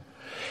bad.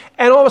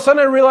 And all of a sudden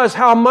I realized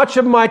how much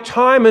of my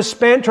time is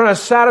spent trying to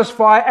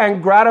satisfy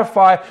and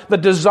gratify the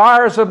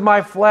desires of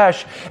my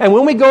flesh. And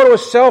when we go to a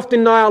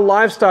self-denial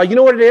lifestyle, you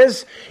know what it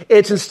is?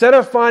 It's instead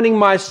of finding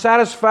my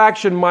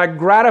satisfaction, my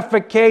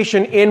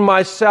gratification in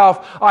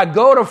myself, I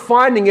go to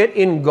finding it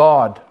in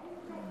God.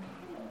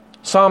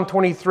 Psalm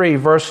 23,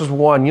 verses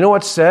 1. You know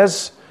what it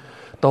says?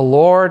 The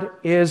Lord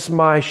is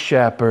my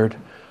shepherd.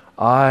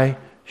 I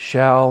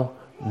shall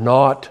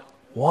not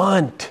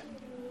want.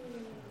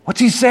 What's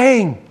he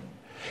saying?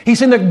 He's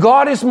saying that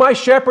God is my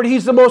shepherd.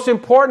 He's the most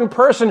important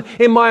person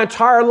in my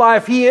entire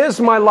life. He is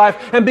my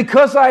life. And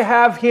because I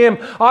have Him,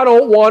 I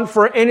don't want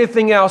for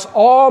anything else.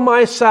 All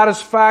my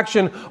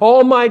satisfaction,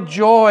 all my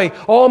joy,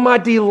 all my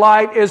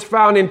delight is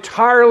found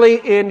entirely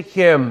in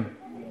Him.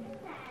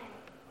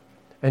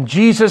 And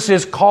Jesus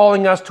is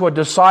calling us to a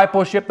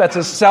discipleship that's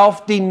a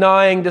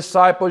self-denying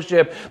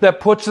discipleship that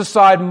puts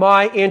aside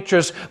my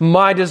interests,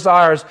 my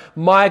desires,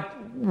 my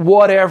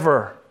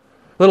whatever.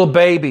 Little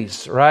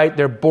babies, right?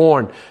 They're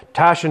born.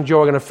 Tash and Joe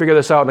are going to figure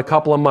this out in a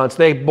couple of months.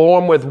 They're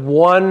born with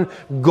one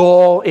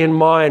goal in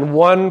mind,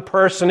 one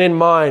person in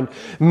mind.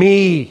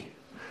 Me.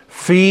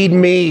 Feed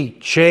me,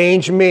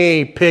 change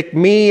me, pick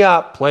me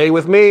up, play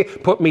with me,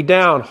 put me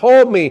down,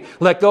 hold me,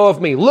 let go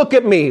of me, look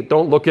at me,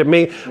 don't look at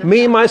me,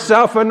 me,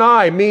 myself, and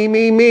I,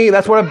 me.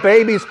 That's what a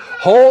baby's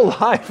whole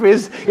life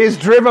is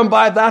driven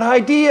by that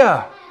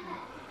idea.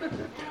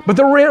 But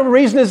the real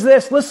reason is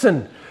this,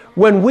 listen,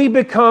 when we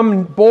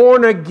become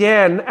born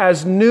again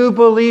as new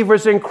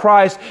believers in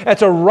Christ,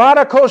 it's a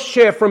radical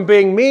shift from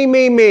being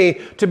me,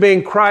 to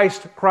being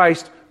Christ,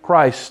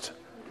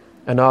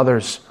 and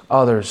others.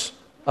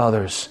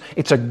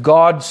 It's a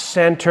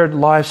God-centered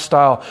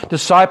lifestyle.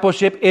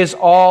 Discipleship is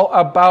all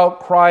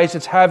about Christ.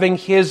 It's having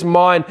His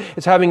mind.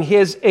 It's having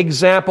His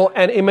example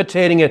and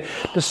imitating it.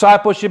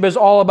 Discipleship is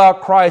all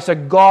about Christ, a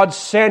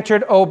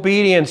God-centered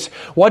obedience.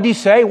 What did He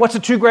say? What's the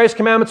two greatest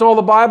commandments in all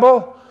the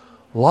Bible?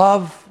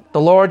 Love the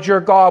Lord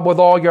your God with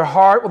all your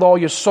heart, with all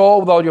your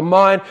soul, with all your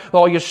mind, with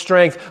all your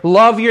strength.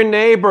 Love your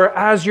neighbor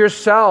as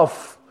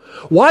yourself.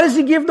 Why does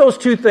He give those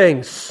two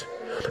things?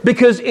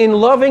 Because in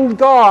loving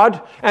God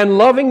and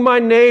loving my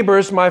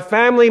neighbors, my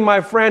family,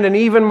 my friend, and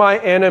even my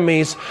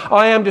enemies,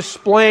 I am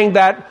displaying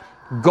that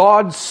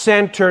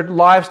God-centered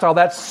lifestyle,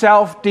 that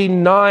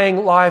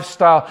self-denying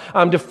lifestyle.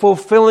 I'm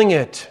fulfilling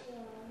it.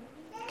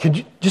 Could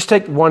you just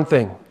take one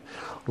thing?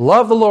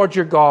 Love the Lord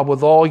your God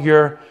with all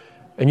your,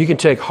 and you can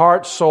take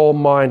heart, soul,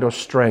 mind, or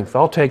strength.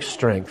 I'll take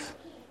strength.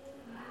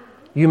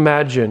 You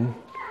imagine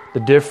the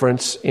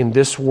difference in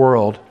this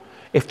world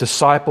if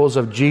disciples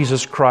of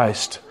Jesus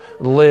Christ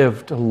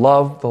live to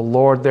love the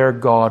Lord their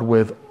God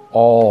with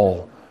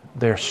all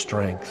their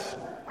strength.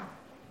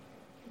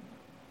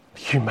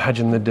 Can you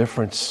imagine the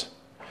difference?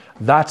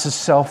 That's a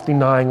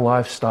self-denying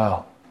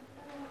lifestyle.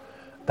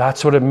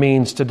 That's what it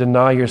means to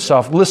deny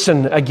yourself.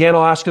 Listen, again,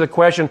 I'll ask you the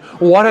question,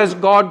 what has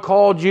God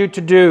called you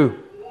to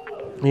do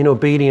in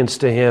obedience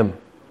to Him?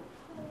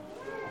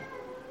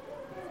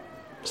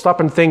 Stop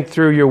and think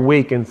through your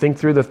week and think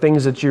through the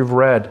things that you've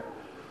read.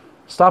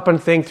 Stop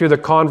and think through the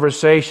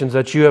conversations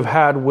that you have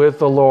had with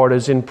the Lord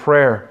as in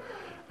prayer.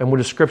 And when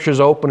the Scripture's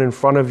open in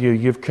front of you,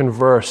 you've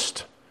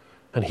conversed.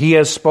 And He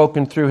has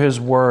spoken through His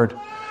Word.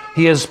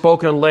 He has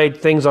spoken and laid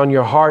things on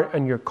your heart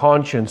and your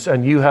conscience,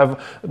 and you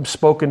have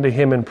spoken to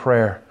Him in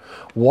prayer.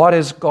 What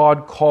is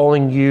God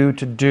calling you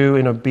to do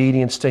in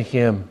obedience to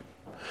Him?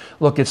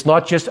 Look, it's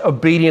not just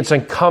obedience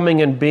and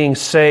coming and being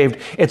saved.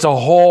 It's a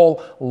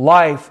whole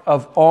life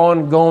of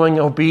ongoing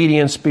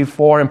obedience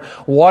before Him.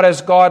 What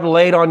has God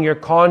laid on your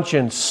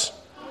conscience?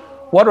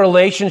 What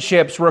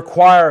relationships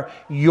require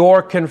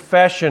your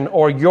confession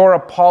or your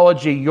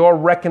apology, your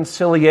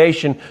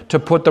reconciliation to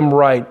put them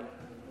right?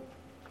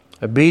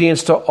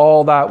 Obedience to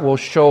all that will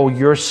show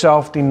your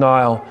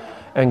self-denial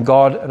and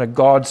a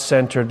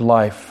God-centered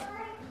life.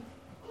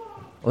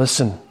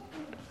 Listen.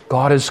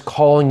 God is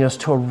calling us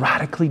to a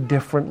radically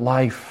different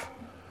life.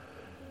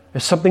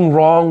 There's something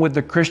wrong with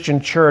the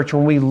Christian church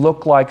when we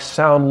look like,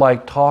 sound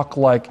like, talk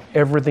like,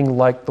 everything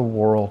like the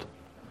world.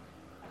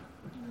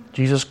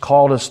 Jesus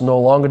called us no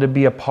longer to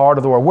be a part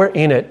of the world. We're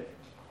in it,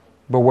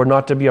 but we're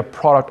not to be a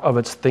product of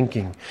its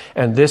thinking.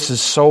 And this is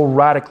so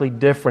radically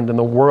different than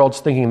the world's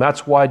thinking.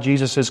 That's why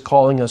Jesus is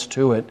calling us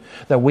to it,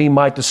 that we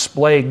might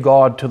display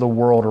God to the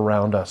world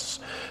around us.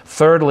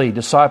 Thirdly,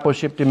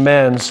 discipleship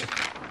demands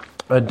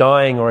a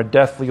dying or a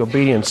deathly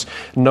obedience.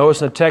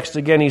 Notice in the text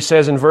again, He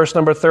says in verse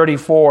number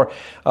 34,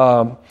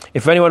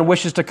 if anyone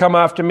wishes to come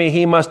after me,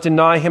 he must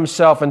deny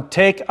himself and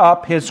take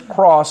up his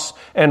cross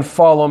and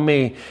follow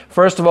me.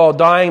 First of all,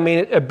 dying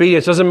means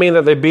obedience. Doesn't mean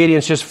that the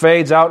obedience just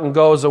fades out and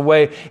goes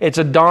away. It's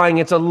a dying,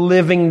 it's a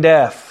living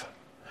death.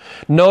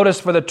 Notice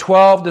for the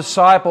 12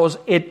 disciples,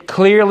 it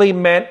clearly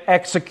meant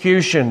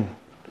execution.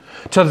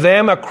 To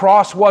them, a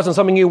cross wasn't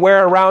something you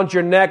wear around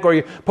your neck or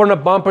you put on a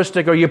bumper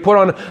sticker or you put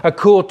on a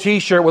cool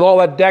t-shirt with all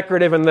that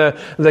decorative and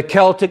the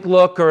Celtic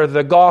look or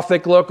the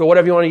Gothic look or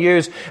whatever you want to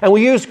use. And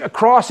we use a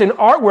cross in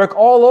artwork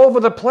all over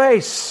the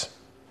place.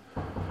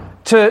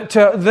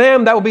 To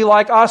them, that would be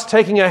like us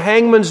taking a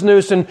hangman's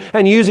noose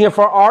and using it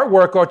for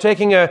artwork, or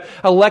taking an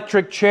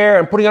electric chair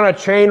and putting on a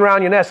chain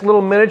around your neck, a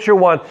little miniature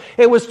one.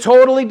 It was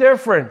totally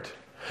different.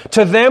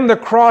 To them, the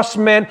cross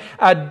meant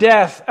a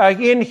death,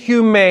 an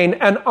inhumane,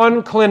 an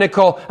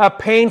unclinical, a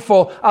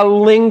painful, a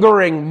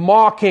lingering,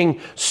 mocking,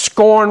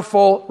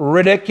 scornful,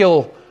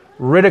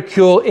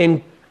 ridicule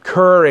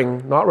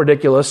incurring, not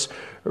ridiculous,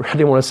 I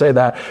didn't want to say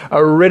that,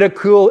 a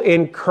ridicule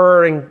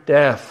incurring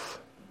death.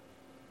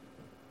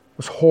 It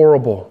was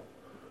horrible.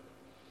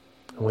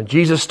 And when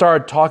Jesus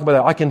started talking about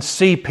that, I can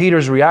see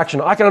Peter's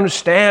reaction. I can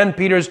understand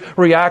Peter's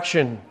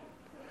reaction.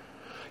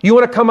 You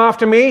want to come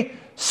after me?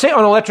 Sit on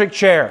an electric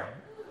chair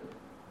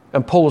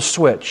and pull a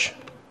switch.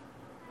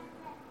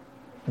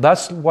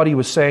 That's what he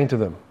was saying to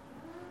them.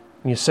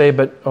 And you say,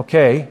 but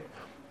okay,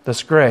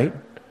 that's great.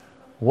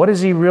 What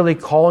is he really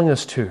calling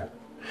us to?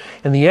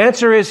 And the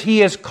answer is,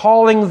 he is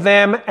calling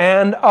them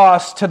and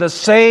us to the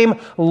same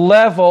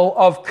level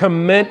of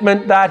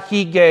commitment that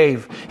he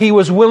gave. He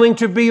was willing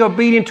to be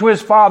obedient to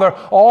his Father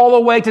all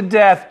the way to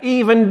death,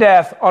 even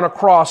death on a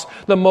cross,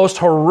 the most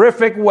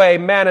horrific way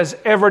man has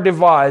ever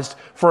devised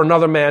for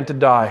another man to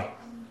die.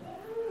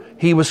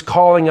 He was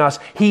calling us.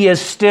 He is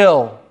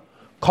still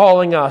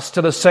calling us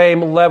to the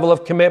same level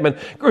of commitment.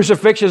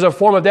 Crucifixion is a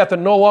form of death that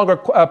no longer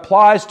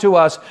applies to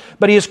us,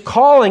 but he is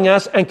calling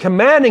us and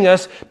commanding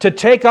us to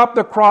take up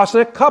the cross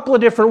in a couple of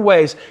different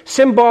ways,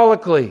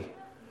 symbolically.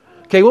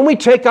 Okay, when we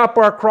take up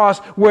our cross,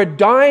 we're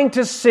dying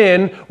to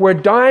sin, we're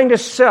dying to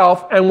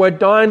self, and we're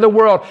dying to the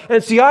world. And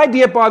it's the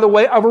idea, by the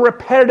way, of a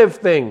repetitive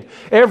thing.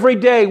 Every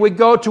day we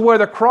go to where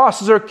the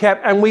crosses are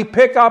kept, and we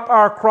pick up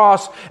our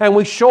cross, and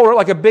we shoulder it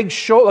like a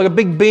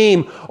big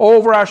beam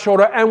over our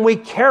shoulder, and we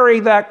carry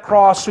that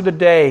cross through the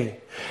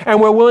day. And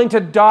we're willing to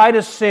die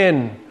to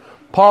sin.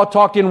 Paul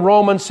talked in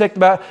Romans 6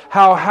 about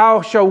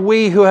how shall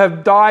we who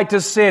have died to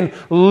sin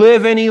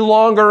live any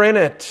longer in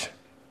it?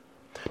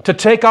 To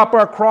take up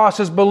our cross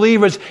as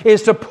believers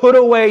is to put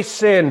away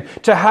sin,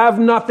 to have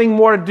nothing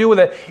more to do with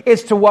it.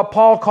 It's to what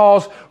Paul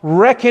calls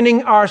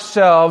reckoning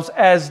ourselves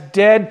as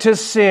dead to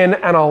sin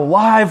and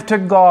alive to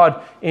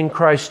God in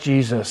Christ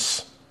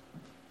Jesus.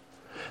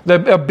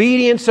 The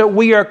obedience that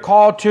we are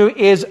called to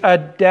is a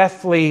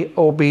deathly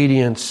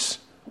obedience.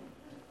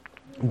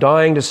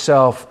 Dying to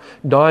self,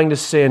 dying to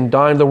sin,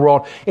 dying to the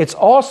world. It's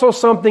also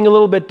something a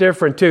little bit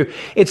different too.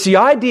 It's the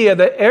idea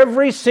that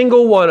every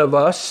single one of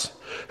us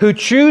who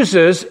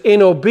chooses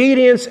in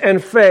obedience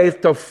and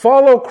faith to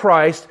follow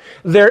Christ,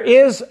 there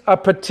is a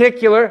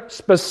particular,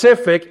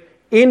 specific,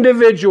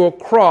 individual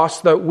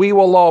cross that we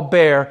will all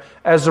bear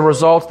as a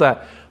result of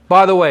that.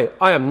 By the way,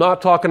 I am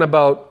not talking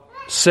about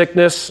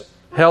sickness,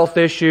 health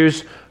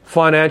issues,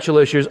 financial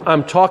issues.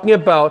 I'm talking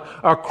about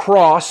a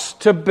cross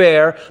to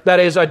bear that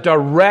is a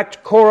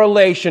direct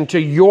correlation to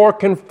your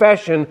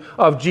confession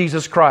of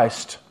Jesus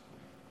Christ.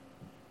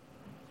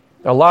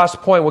 Our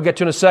last point we'll get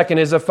to in a second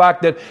is the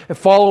fact that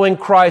following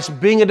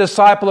Christ, being a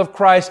disciple of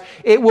Christ,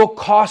 it will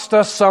cost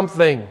us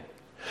something.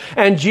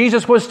 And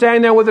Jesus was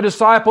standing there with the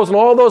disciples, and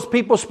all those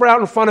people spread out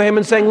in front of him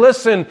and saying,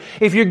 listen,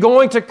 if you're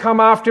going to come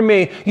after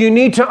me, you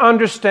need to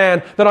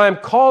understand that I am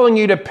calling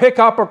you to pick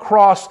up a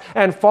cross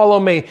and follow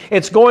me.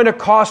 It's going to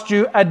cost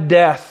you a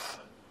death.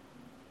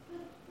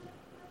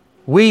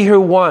 We who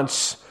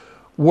once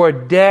were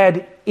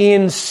dead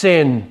in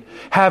sin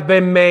have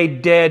been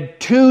made dead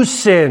to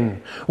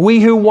sin.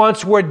 We who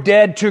once were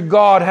dead to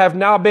God have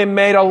now been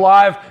made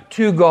alive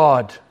to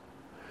God.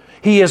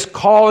 He is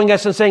calling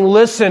us and saying,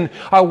 listen,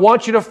 I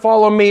want you to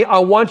follow me. I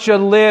want you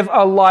to live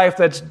a life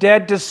that's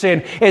dead to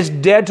sin, is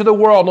dead to the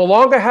world, no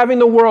longer having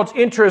the world's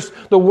interests,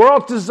 the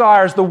world's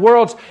desires, the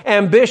world's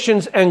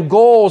ambitions and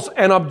goals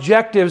and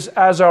objectives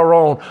as our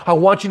own. I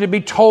want you to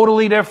be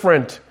totally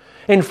different.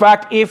 In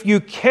fact, if you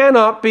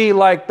cannot be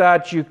like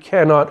that, you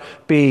cannot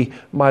be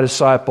my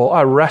disciple.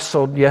 I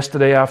wrestled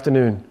yesterday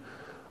afternoon.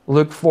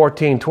 Luke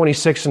 14,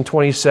 26 and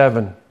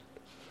 27.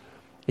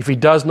 If he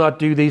does not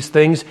do these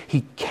things,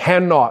 he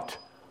cannot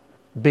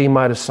be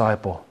my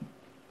disciple.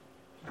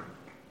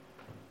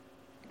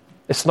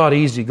 It's not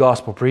easy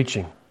gospel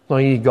preaching. It's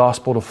not easy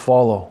gospel to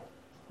follow.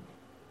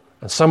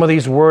 And some of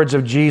these words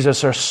of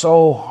Jesus are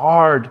so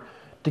hard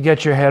to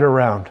get your head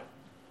around.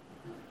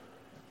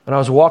 And I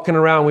was walking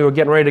around, we were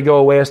getting ready to go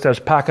away, I was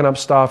packing up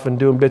stuff and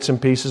doing bits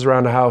and pieces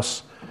around the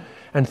house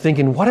and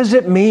thinking, what does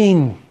it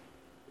mean?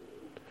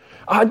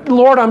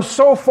 Lord, I'm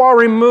so far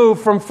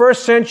removed from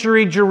first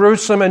century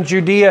Jerusalem and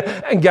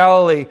Judea and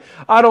Galilee.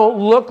 I don't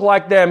look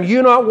like them.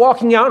 You're not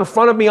walking out in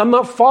front of me. I'm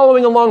not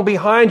following along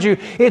behind you.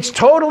 It's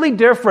totally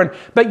different,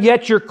 but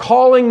yet you're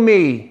calling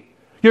me.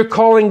 You're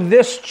calling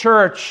this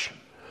church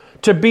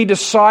to be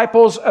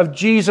disciples of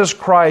Jesus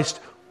Christ.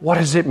 What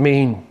does it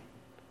mean?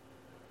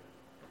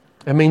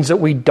 It means that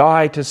we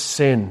die to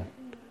sin.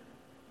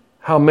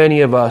 How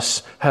many of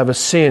us have a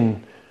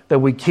sin that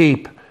we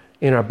keep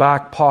in our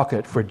back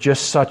pocket for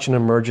just such an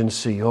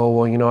emergency? Oh,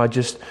 well,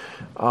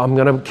 I'm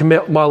going to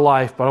commit my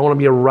life, but I want to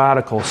be a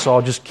radical, so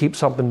I'll just keep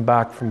something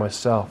back for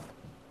myself.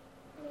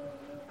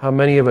 How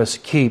many of us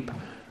keep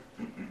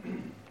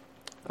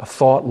a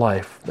thought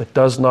life that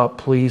does not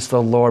please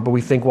the Lord. But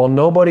we think, well,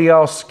 nobody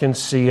else can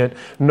see it.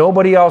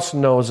 Nobody else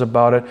knows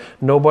about it.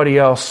 Nobody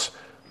else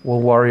will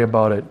worry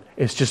about it.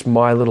 It's just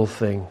my little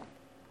thing.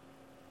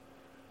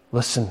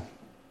 Listen,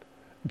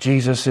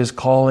 Jesus is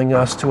calling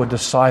us to a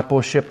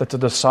discipleship that's a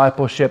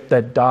discipleship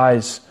that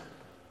dies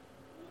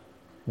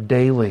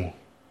daily.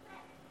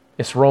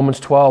 It's Romans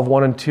 12,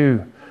 1 and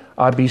 2.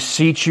 I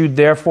beseech you,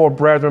 therefore,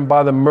 brethren,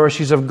 by the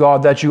mercies of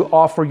God, that you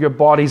offer your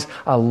bodies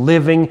a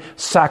living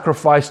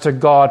sacrifice to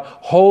God,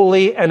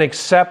 holy and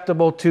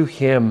acceptable to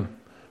Him,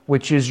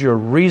 which is your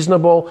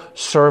reasonable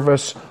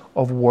service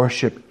of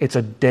worship. It's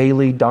a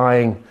daily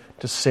dying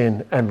to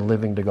sin and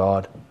living to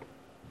God.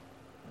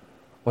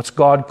 What's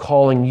God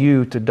calling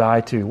you to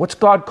die to? What's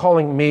God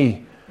calling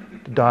me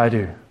to die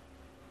to?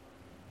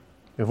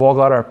 We've all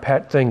got our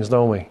pet things,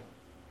 don't we?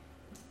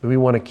 That we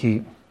want to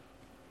keep.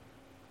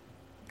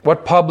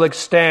 What public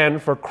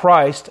stand for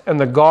Christ and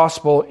the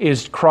gospel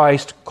is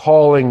Christ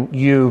calling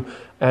you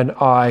and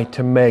I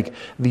to make?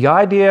 The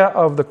idea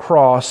of the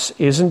cross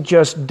isn't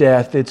just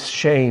death, it's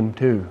shame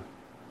too.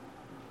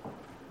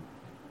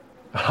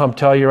 I'm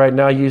telling you right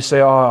now, you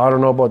say, oh, I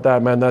don't know about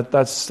that, man.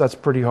 That's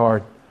pretty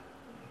hard.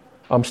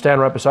 I'm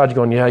standing right beside you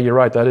going, yeah, you're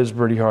right, that is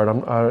pretty hard.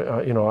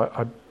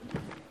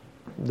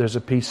 There's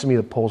a piece of me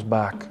that pulls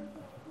back.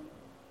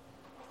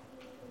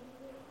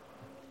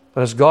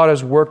 But as God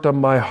has worked on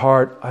my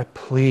heart, I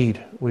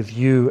plead with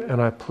you,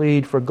 and I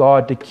plead for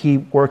God to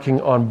keep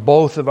working on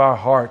both of our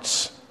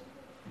hearts,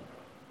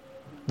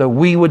 that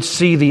we would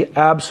see the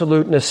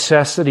absolute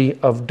necessity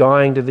of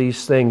dying to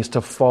these things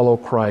to follow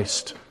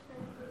Christ.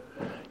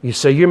 You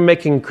say, you're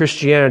making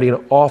Christianity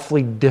an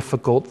awfully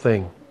difficult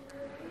thing.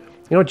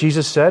 You know what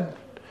Jesus said?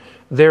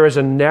 There is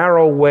a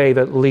narrow way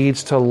that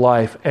leads to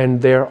life,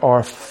 and there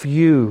are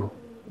few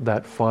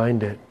that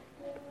find it.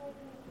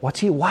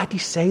 Why did he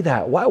say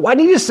that? Why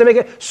did he just make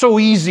it so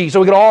easy so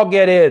we could all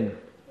get in?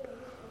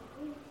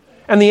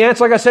 And the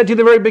answer, like I said to you at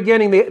the very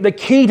beginning, the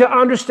key to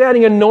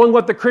understanding and knowing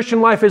what the Christian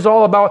life is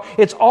all about,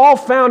 it's all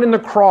found in the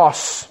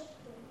cross.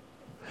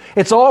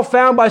 It's all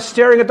found by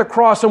staring at the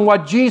cross and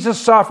what Jesus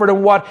suffered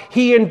and what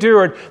He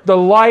endured, the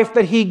life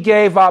that He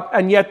gave up,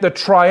 and yet the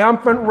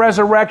triumphant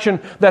resurrection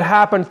that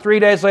happened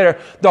 3 days later.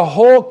 The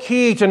whole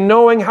key to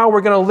knowing how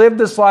we're going to live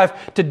this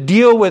life to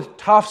deal with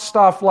tough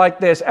stuff like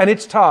this, and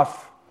it's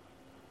tough,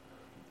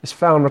 is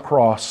found in the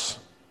cross.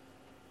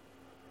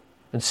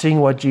 And seeing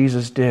what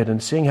Jesus did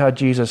and seeing how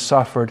Jesus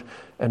suffered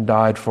and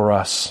died for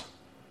us.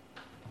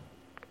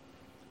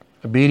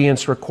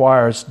 Obedience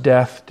requires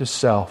death to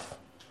self.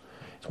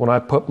 It's when I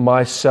put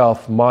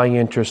myself, my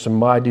interests, and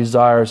my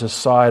desires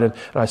aside, and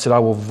I said, I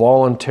will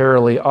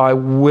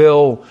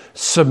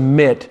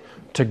submit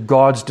to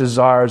God's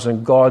desires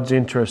and God's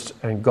interests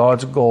and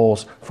God's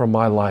goals for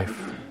my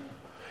life.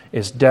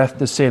 Is death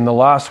to sin. The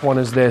last one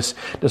is this.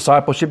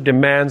 Discipleship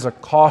demands a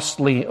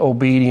costly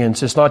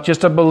obedience. It's not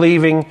just a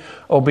believing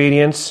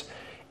obedience.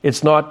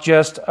 It's not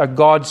just a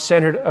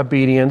God-centered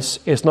obedience.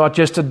 It's not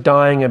just a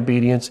dying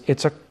obedience.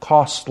 It's a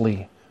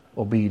costly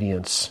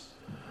obedience.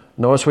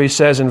 Notice what he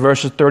says in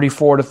verses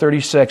 34 to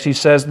 36. He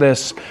says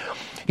this.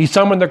 He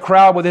summoned the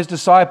crowd with his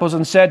disciples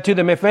and said to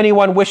them, if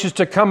anyone wishes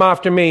to come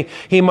after me,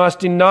 he must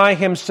deny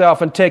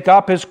himself and take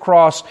up his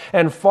cross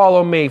and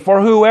follow me.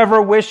 For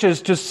whoever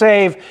wishes to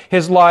save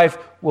his life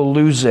will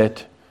lose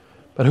it.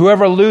 But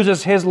whoever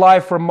loses his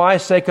life for my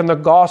sake and the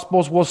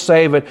gospel's will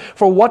save it.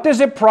 For what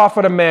does it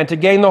profit a man to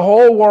gain the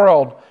whole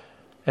world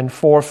and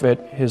forfeit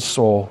his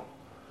soul?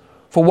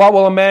 For what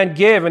will a man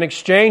give in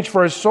exchange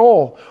for his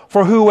soul?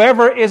 For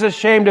whoever is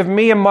ashamed of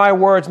me and my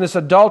words in this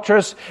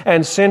adulterous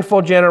and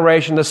sinful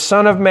generation, the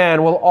Son of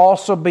Man will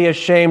also be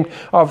ashamed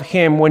of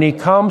him when he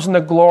comes in the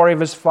glory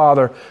of his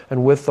Father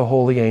and with the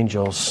holy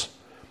angels.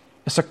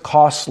 It's a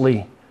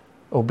costly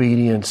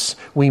obedience.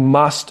 We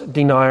must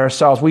deny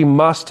ourselves. We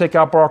must take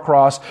up our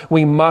cross.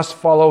 We must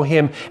follow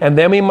Him. And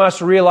then we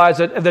must realize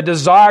that the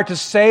desire to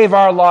save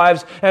our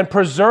lives and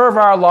preserve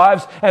our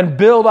lives and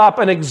build up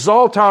and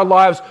exalt our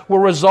lives will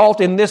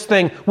result in this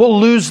thing. We'll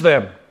lose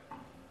them.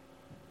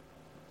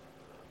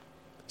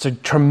 It's a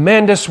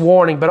tremendous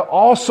warning, but it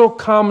also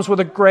comes with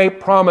a great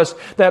promise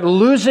that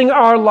losing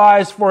our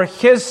lives for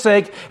His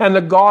sake and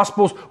the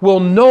gospel's will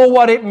know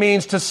what it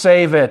means to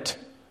save it.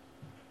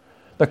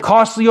 The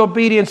costly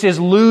obedience is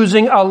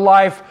losing a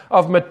life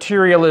of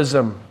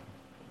materialism.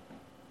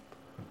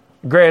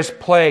 The greatest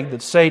plague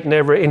that Satan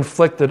ever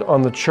inflicted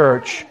on the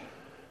church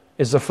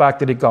is the fact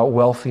that it got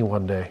wealthy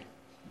one day.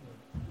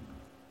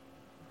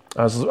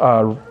 I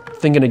was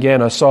thinking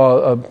again, I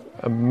saw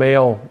a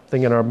mail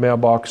thing in our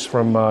mailbox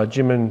from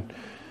Jim and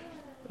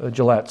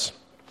Gillette's.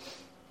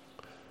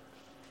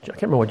 I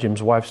can't remember what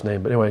Jim's wife's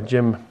name, but anyway,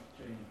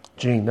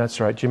 Jean, that's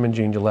right, Jim and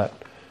Jean Gillette.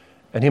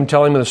 And him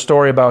telling me the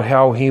story about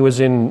how he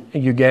was in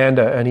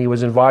Uganda and he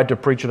was invited to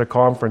preach at a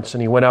conference,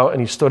 and he went out and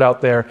he stood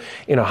out there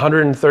in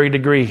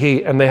 130-degree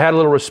heat, and they had a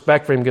little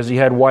respect for him because he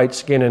had white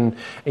skin and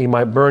he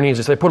might burn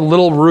his. They put a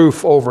little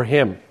roof over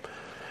him.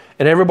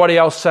 And everybody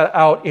else sat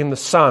out in the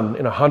sun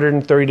in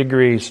 130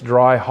 degrees,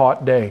 dry,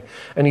 hot day.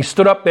 And he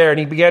stood up there and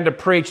he began to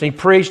preach. And he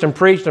preached and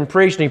preached and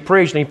preached and he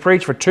preached and he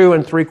preached for 2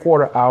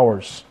 3/4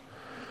 hours.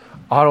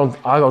 I don't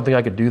think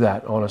I could do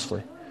that,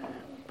 honestly.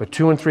 But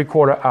 2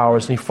 3/4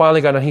 hours. And he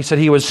finally got done. He said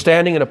he was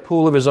standing in a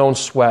pool of his own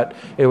sweat.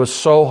 It was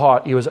so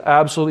hot. He was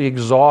absolutely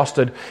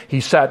exhausted. He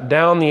sat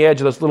down the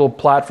edge of this little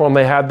platform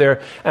they had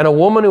there. And a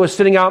woman who was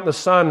sitting out in the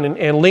sun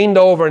and leaned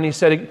over and he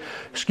said,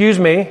 "Excuse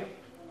me."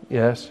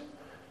 "Yes."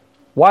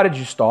 "Why did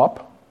you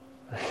stop?"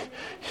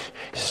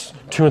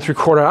 2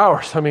 3/4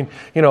 hours. I mean,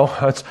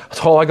 that's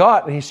all I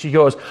got. And she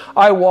goes,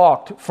 "I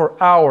walked for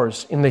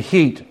hours in the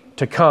heat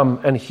to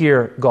come and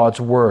hear God's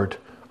word.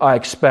 I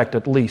expect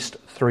at least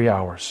 3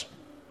 hours."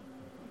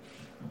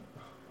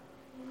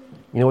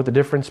 You know what the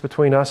difference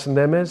between us and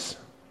them is?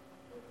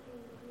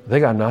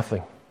 They got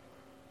nothing.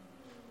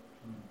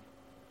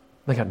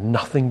 They got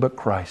nothing but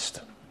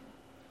Christ.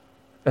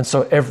 And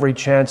so every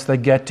chance they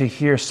get to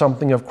hear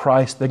something of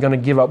Christ, they're going to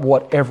give up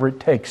whatever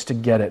it takes to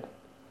get it.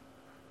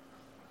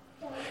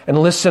 And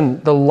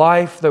listen, the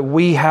life that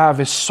we have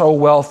is so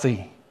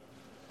wealthy.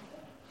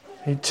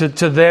 To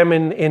them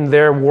in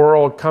their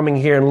world, coming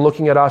here and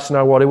looking at us in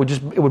our world,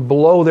 it would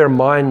blow their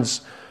minds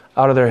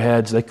out of their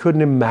heads. They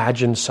couldn't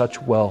imagine such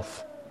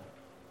wealth.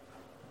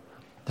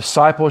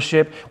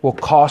 Discipleship will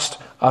cost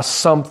us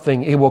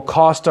something. It will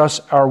cost us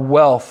our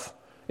wealth.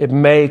 It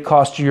may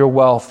cost you your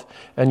wealth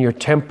and your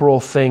temporal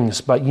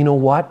things, but you know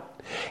what?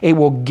 It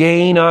will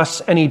gain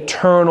us an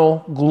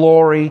eternal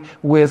glory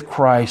with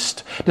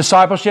Christ.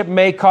 Discipleship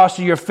may cost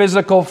you your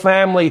physical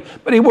family,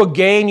 but it will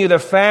gain you the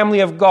family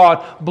of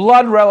God,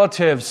 blood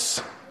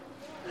relatives.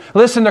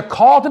 Listen, the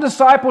call to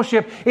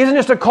discipleship isn't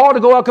just a call to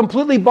go out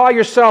completely by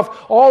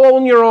yourself, all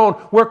on your own.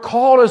 We're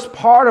called as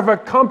part of a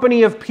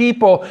company of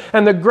people.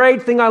 And the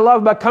great thing I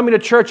love about coming to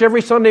church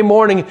every Sunday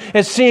morning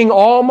is seeing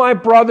all my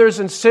brothers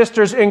and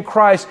sisters in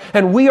Christ.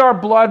 And we are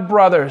blood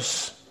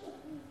brothers.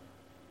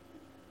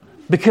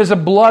 Because the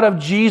blood of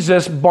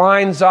Jesus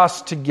binds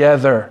us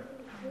together.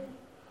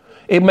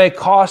 It may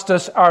cost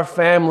us our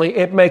family.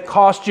 It may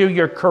cost you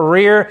your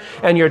career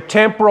and your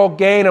temporal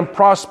gain and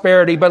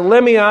prosperity. But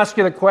let me ask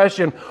you the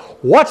question,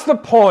 what's the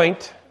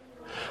point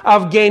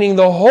of gaining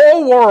the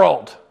whole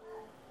world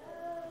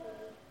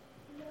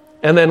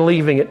and then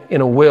leaving it in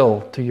a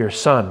will to your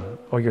son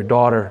or your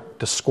daughter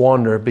to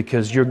squander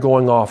because you're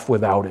going off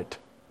without it?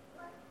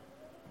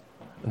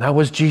 And that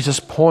was Jesus'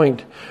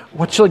 point.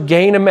 What shall it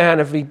gain a man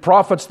if he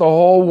profits the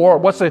whole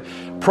world? What's the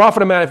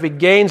profit a man if he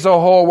gains the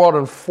whole world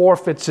and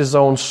forfeits his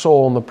own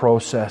soul in the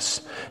process?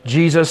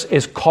 Jesus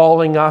is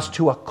calling us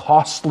to a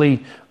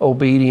costly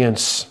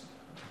obedience.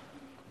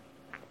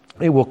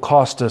 It will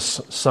cost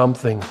us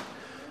something.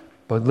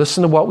 But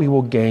listen to what we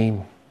will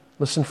gain.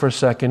 Listen for a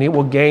second. It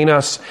will gain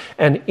us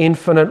an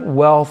infinite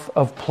wealth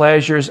of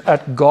pleasures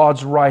at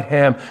God's right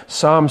hand.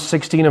 Psalm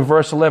 16 and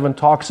verse 11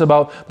 talks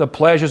about the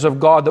pleasures of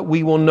God that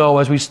we will know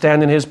as we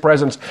stand in His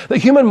presence. The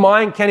human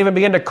mind can't even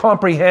begin to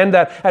comprehend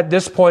that at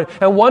this point.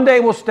 And one day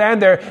we'll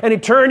stand there and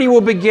eternity will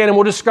begin and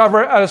we'll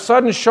discover at a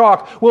sudden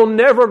shock we'll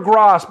never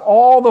grasp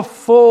all the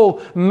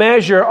full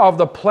measure of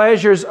the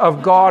pleasures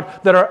of God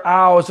that are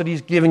ours, that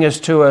He's giving us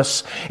to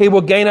us. It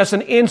will gain us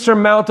an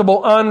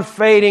insurmountable,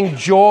 unfading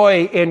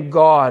joy in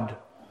God.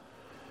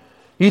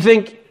 You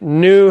think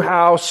new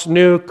house,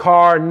 new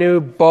car, new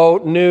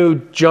boat, new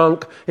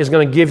junk is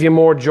going to give you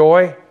more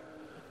joy?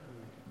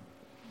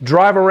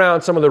 Drive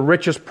around some of the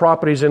richest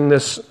properties in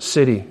this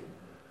city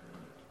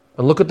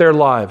and look at their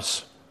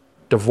lives.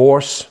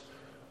 Divorce,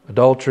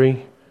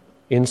 adultery,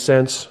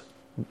 incest,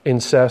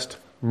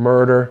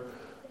 murder,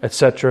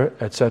 etc.,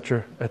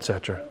 etc.,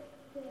 etc.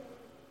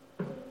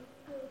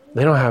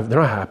 They're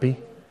not happy.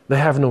 They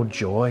have no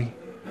joy,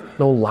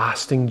 no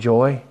lasting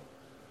joy.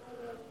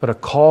 But a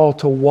call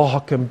to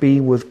walk and be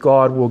with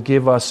God will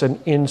give us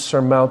an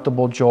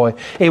insurmountable joy.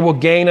 It will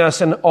gain us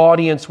an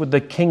audience with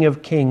the King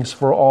of Kings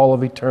for all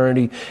of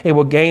eternity. It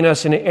will gain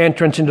us an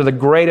entrance into the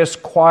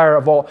greatest choir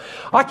of all.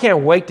 I can't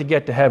wait to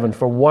get to heaven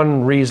for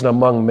one reason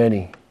among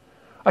many.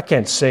 I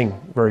can't sing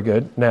very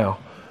good now,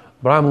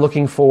 but I'm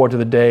looking forward to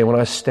the day when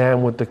I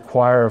stand with the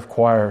choir of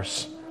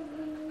choirs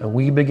and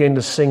we begin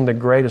to sing the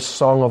greatest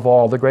song of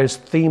all, the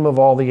greatest theme of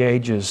all the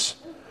ages,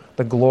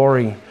 the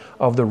glory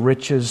of the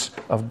riches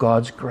of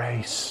God's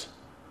grace.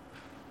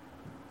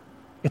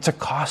 It's a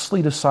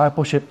costly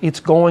discipleship. It's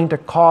going to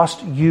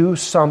cost you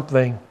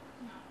something.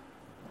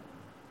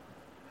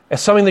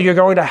 It's something that you're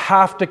going to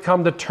have to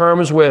come to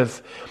terms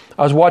with.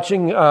 I was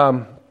watching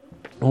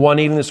one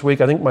evening this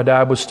week, I think my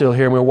dad was still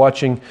here, and we were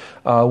watching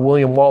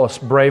William Wallace,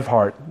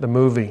 Braveheart, the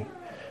movie.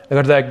 I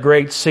got to that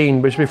great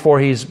scene just before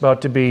he's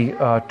about to be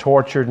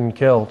tortured and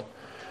killed.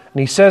 And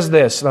he says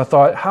this, and I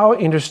thought, how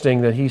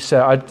interesting that he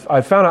said,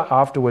 I found out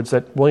afterwards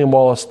that William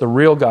Wallace, the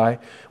real guy,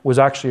 was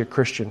actually a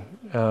Christian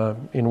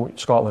in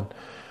Scotland.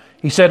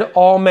 He said,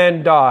 all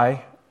men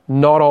die,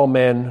 not all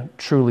men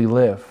truly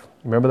live.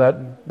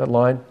 Remember that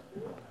line?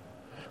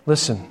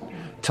 Listen,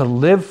 to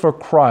live for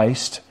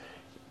Christ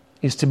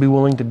is to be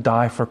willing to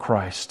die for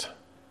Christ.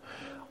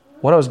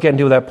 What I was getting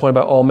to with that point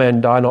about all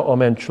men die, not all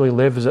men truly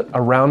live, is that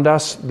around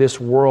us, this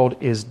world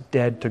is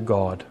dead to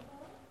God.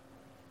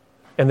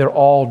 And they're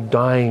all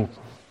dying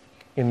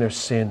in their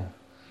sin.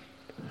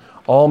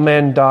 All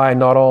men die,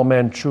 not all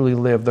men truly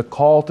live. The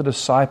call to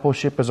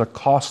discipleship is a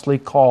costly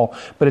call,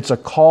 but it's a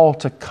call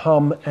to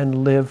come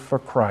and live for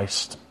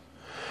Christ.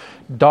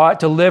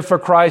 To live for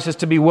Christ is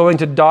to be willing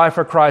to die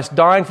for Christ.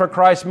 Dying for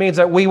Christ means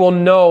that we will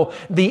know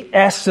the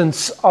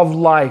essence of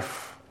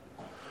life.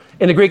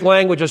 In the Greek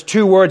language, there's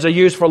two words are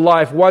used for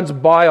life. One's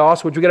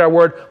bios, which we get our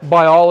word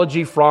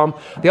biology from.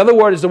 The other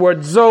word is the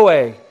word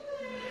zoe.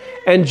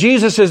 And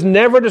Jesus is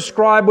never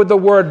described with the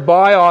word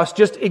bios,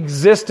 just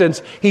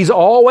existence. He's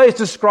always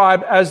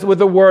described as with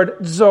the word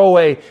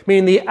zoe,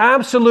 meaning the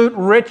absolute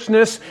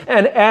richness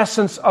and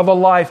essence of a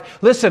life.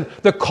 Listen,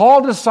 the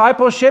call to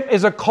discipleship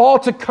is a call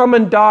to come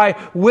and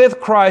die with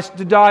Christ,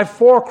 to die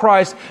for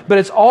Christ, but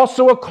it's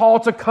also a call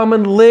to come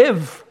and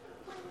live.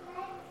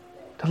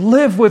 To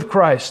live with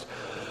Christ.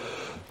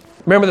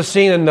 Remember the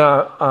scene in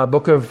the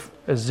book of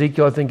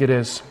Ezekiel, I think it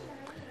is.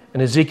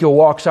 And Ezekiel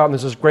walks out and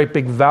there's this great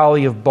big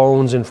valley of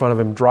bones in front of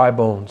him, dry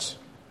bones.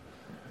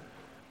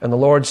 And the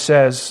Lord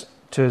says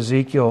to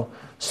Ezekiel,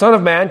 "Son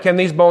of man, can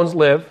these bones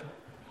live?"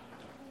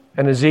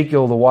 And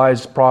Ezekiel, the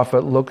wise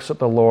prophet, looks at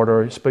the Lord,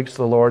 or speaks to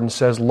the Lord and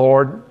says,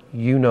 "Lord,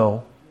 you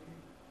know."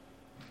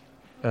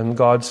 And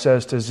God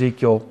says to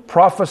Ezekiel,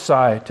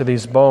 "Prophesy to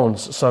these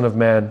bones, son of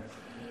man."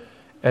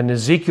 And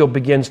Ezekiel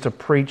begins to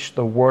preach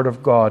the word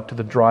of God to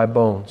the dry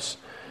bones.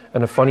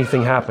 And a funny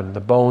thing happened.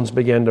 The bones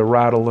began to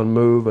rattle and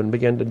move and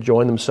began to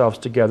join themselves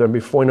together. And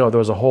before you know it, there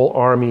was a whole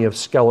army of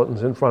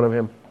skeletons in front of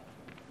him.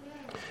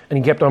 And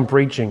he kept on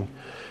preaching.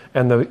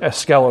 And the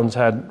skeletons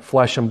had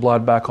flesh and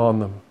blood back on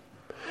them.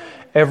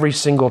 Every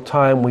single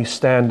time we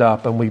stand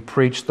up and we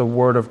preach the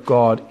Word of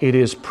God, it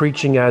is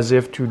preaching as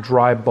if to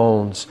dry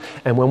bones.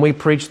 And when we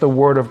preach the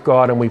Word of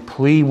God and we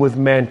plead with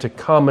men to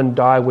come and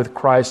die with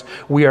Christ,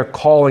 we are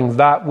calling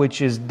that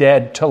which is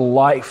dead to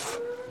life,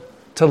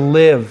 to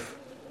live.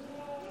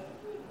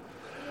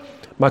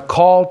 My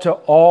call to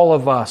all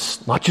of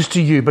us, not just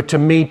to you, but to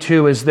me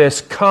too, is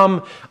this: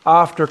 come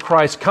after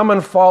Christ. Come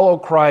and follow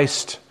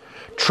Christ.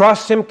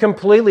 Trust Him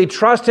completely.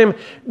 Trust Him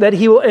that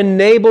He will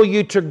enable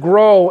you to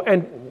grow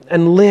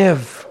and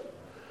live.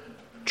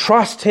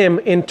 Trust Him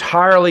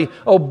entirely.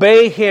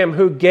 Obey Him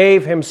who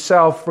gave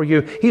Himself for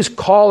you. He's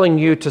calling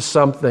you to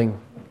something.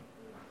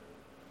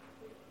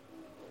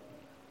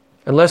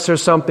 Unless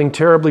there's something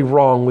terribly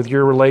wrong with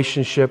your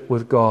relationship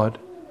with God,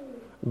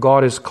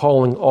 God is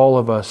calling all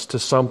of us to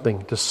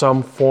something, to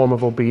some form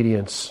of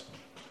obedience.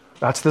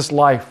 That's this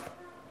life.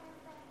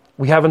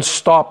 We haven't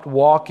stopped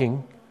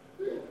walking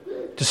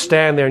to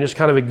stand there and just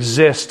kind of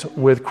exist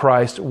with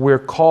Christ. We're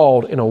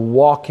called in a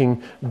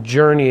walking,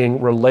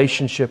 journeying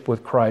relationship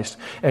with Christ.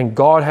 And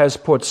God has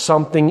put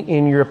something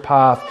in your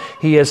path.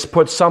 He has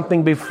put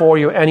something before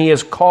you, and He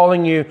is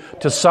calling you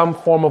to some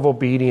form of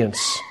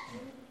obedience.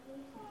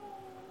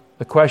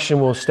 The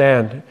question will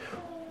stand: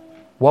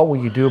 what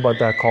will you do about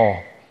that call?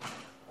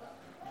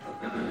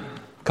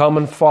 Come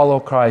and follow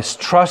Christ.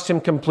 Trust Him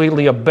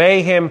completely.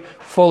 Obey Him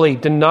fully.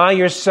 Deny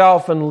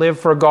yourself and live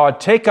for God.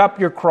 Take up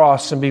your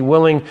cross and be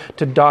willing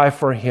to die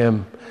for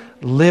Him.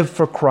 Live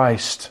for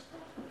Christ.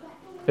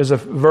 There's a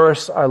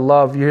verse I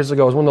love years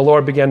ago. It was when the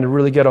Lord began to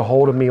really get a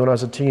hold of me when I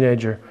was a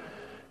teenager.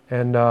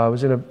 And I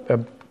was in a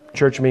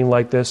church meeting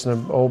like this,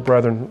 and an old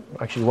brethren,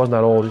 actually he wasn't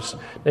that old, his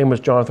name was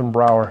Jonathan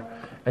Brower,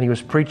 and he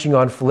was preaching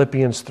on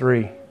Philippians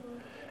 3.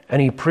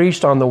 And he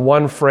preached on the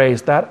one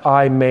phrase, that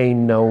I may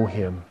know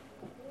Him.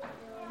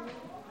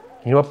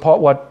 You know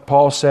what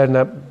Paul said in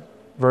that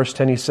verse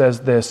 10? He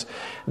says this: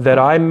 that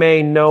I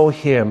may know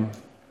Him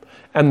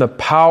and the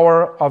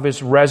power of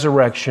His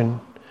resurrection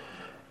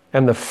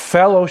and the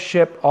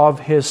fellowship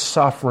of His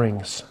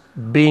sufferings,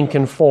 being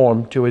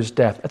conformed to His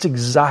death. That's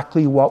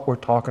exactly what we're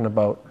talking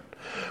about.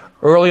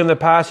 Early in the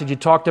passage, he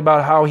talked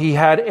about how he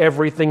had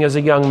everything as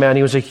a young man.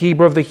 He was a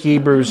Hebrew of the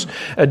Hebrews,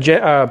 a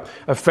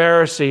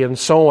Pharisee, and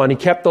so on. He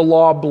kept the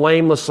law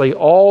blamelessly,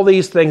 all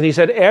these things. He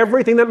said,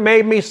 everything that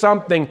made me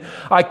something,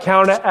 I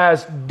count it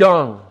as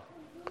dung.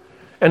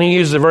 And he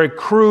uses a very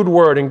crude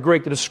word in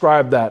Greek to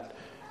describe that.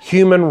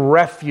 Human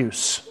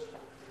refuse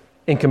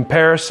in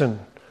comparison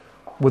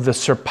with the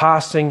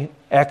surpassing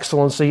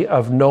excellency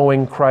of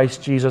knowing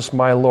Christ Jesus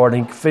my Lord.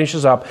 And he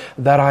finishes up,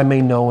 that I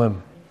may know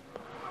Him.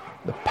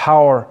 The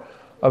power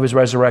of His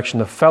resurrection,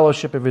 the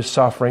fellowship of His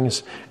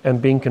sufferings,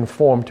 and being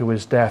conformed to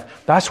His death.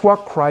 That's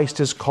what Christ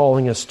is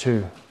calling us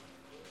to.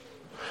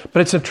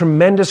 But it's a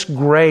tremendous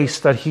grace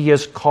that He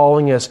is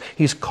calling us.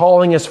 He's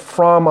calling us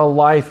from a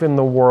life in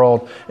the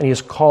world, and He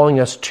is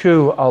calling us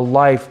to a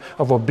life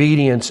of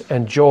obedience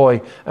and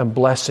joy and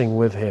blessing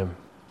with Him.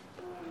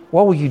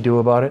 What will you do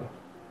about it?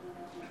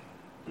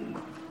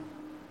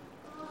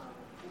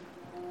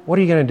 What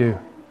are you going to do?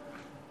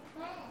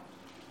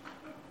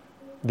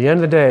 At the end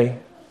of the day,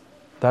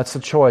 that's the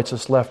choice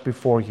that's left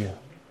before you.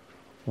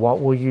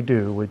 What will you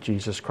do with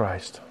Jesus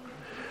Christ?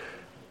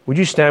 Would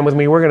you stand with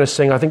me? We're going to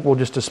sing. I think we'll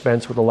just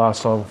dispense with the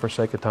last song for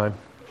sake of time.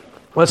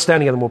 Let's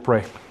stand together and we'll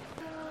pray.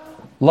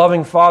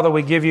 Loving Father,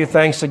 we give you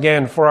thanks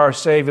again for our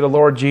Savior, the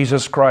Lord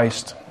Jesus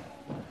Christ.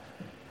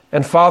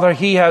 And Father,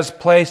 He has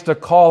placed a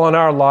call on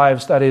our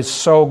lives that is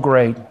so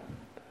great.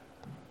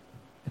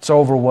 It's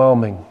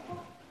overwhelming.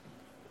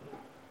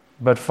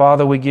 But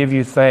Father, we give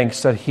you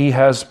thanks that He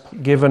has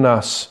given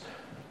us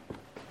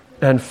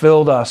and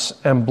filled us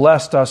and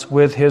blessed us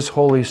with His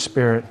Holy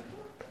Spirit,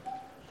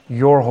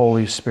 your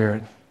Holy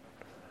Spirit.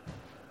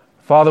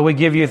 Father, we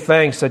give you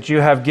thanks that you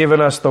have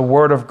given us the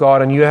Word of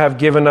God and you have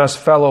given us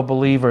fellow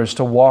believers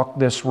to walk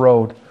this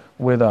road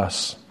with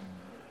us.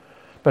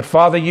 But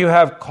Father, you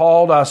have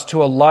called us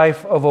to a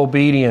life of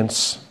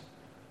obedience.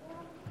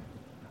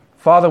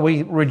 Father,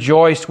 we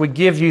rejoice, we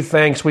give you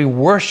thanks, we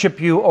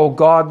worship you, O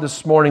God,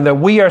 this morning, that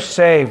we are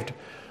saved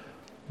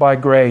by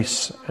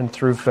grace and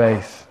through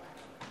faith.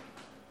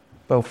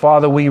 But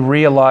Father, we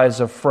realize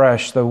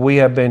afresh that we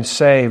have been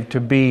saved to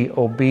be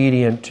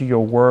obedient to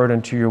your word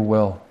and to your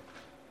will.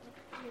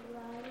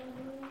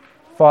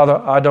 Father,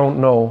 I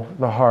don't know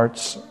the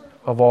hearts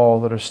of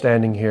all that are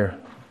standing here.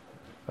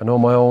 I know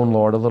my own,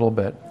 Lord, a little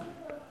bit.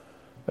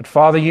 But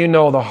Father, you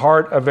know the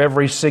heart of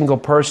every single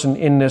person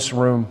in this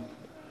room.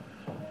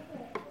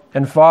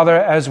 And Father,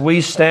 as we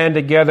stand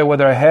together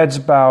with our heads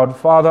bowed,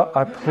 Father,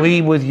 I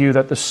plead with you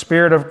that the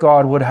Spirit of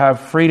God would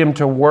have freedom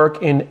to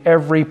work in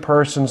every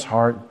person's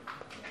heart.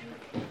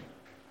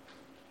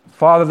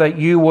 Father, that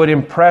you would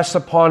impress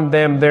upon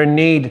them their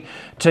need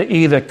to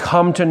either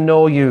come to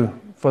know you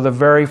for the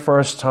very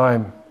first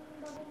time,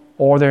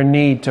 or their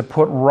need to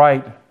put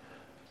right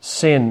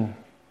sin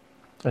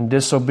and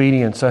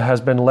disobedience that has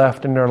been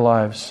left in their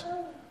lives.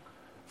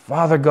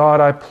 Father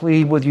God, I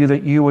plead with you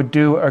that you would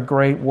do a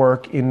great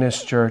work in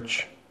this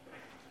church.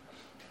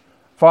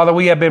 Father,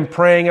 we have been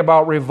praying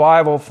about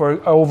revival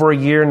for over a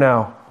year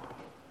now.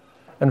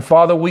 And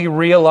Father, we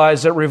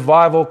realize that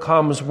revival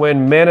comes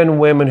when men and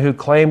women who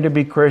claim to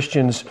be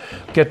Christians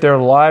get their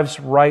lives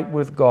right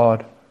with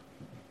God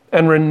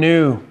and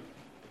renew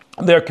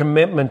their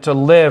commitment to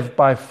live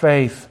by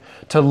faith,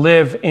 to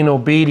live in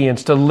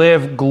obedience, to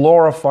live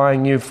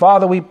glorifying you.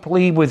 Father, we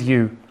plead with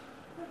you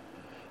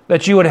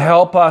that you would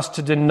help us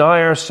to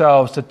deny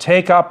ourselves, to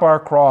take up our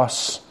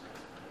cross,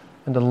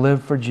 and to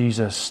live for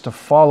Jesus, to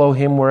follow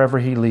Him wherever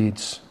He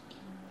leads.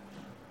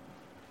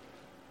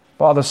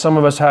 Father, some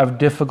of us have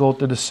difficult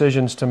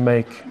decisions to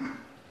make,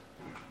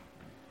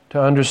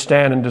 to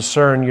understand and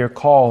discern your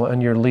call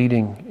and your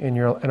leading in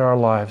our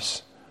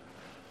lives.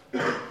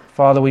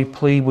 Father, we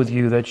plead with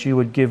you that you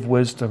would give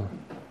wisdom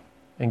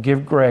and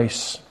give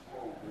grace.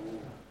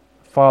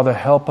 Father,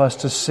 help us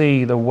to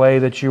see the way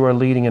that you are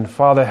leading. And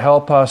Father,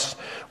 help us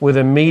with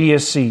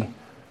immediacy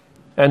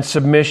and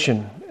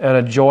submission and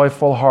a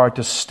joyful heart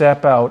to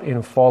step out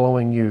in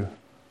following you.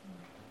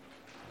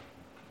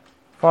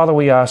 Father,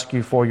 we ask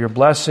you for your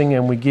blessing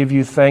and we give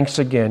you thanks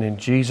again in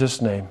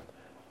Jesus' name.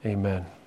 Amen.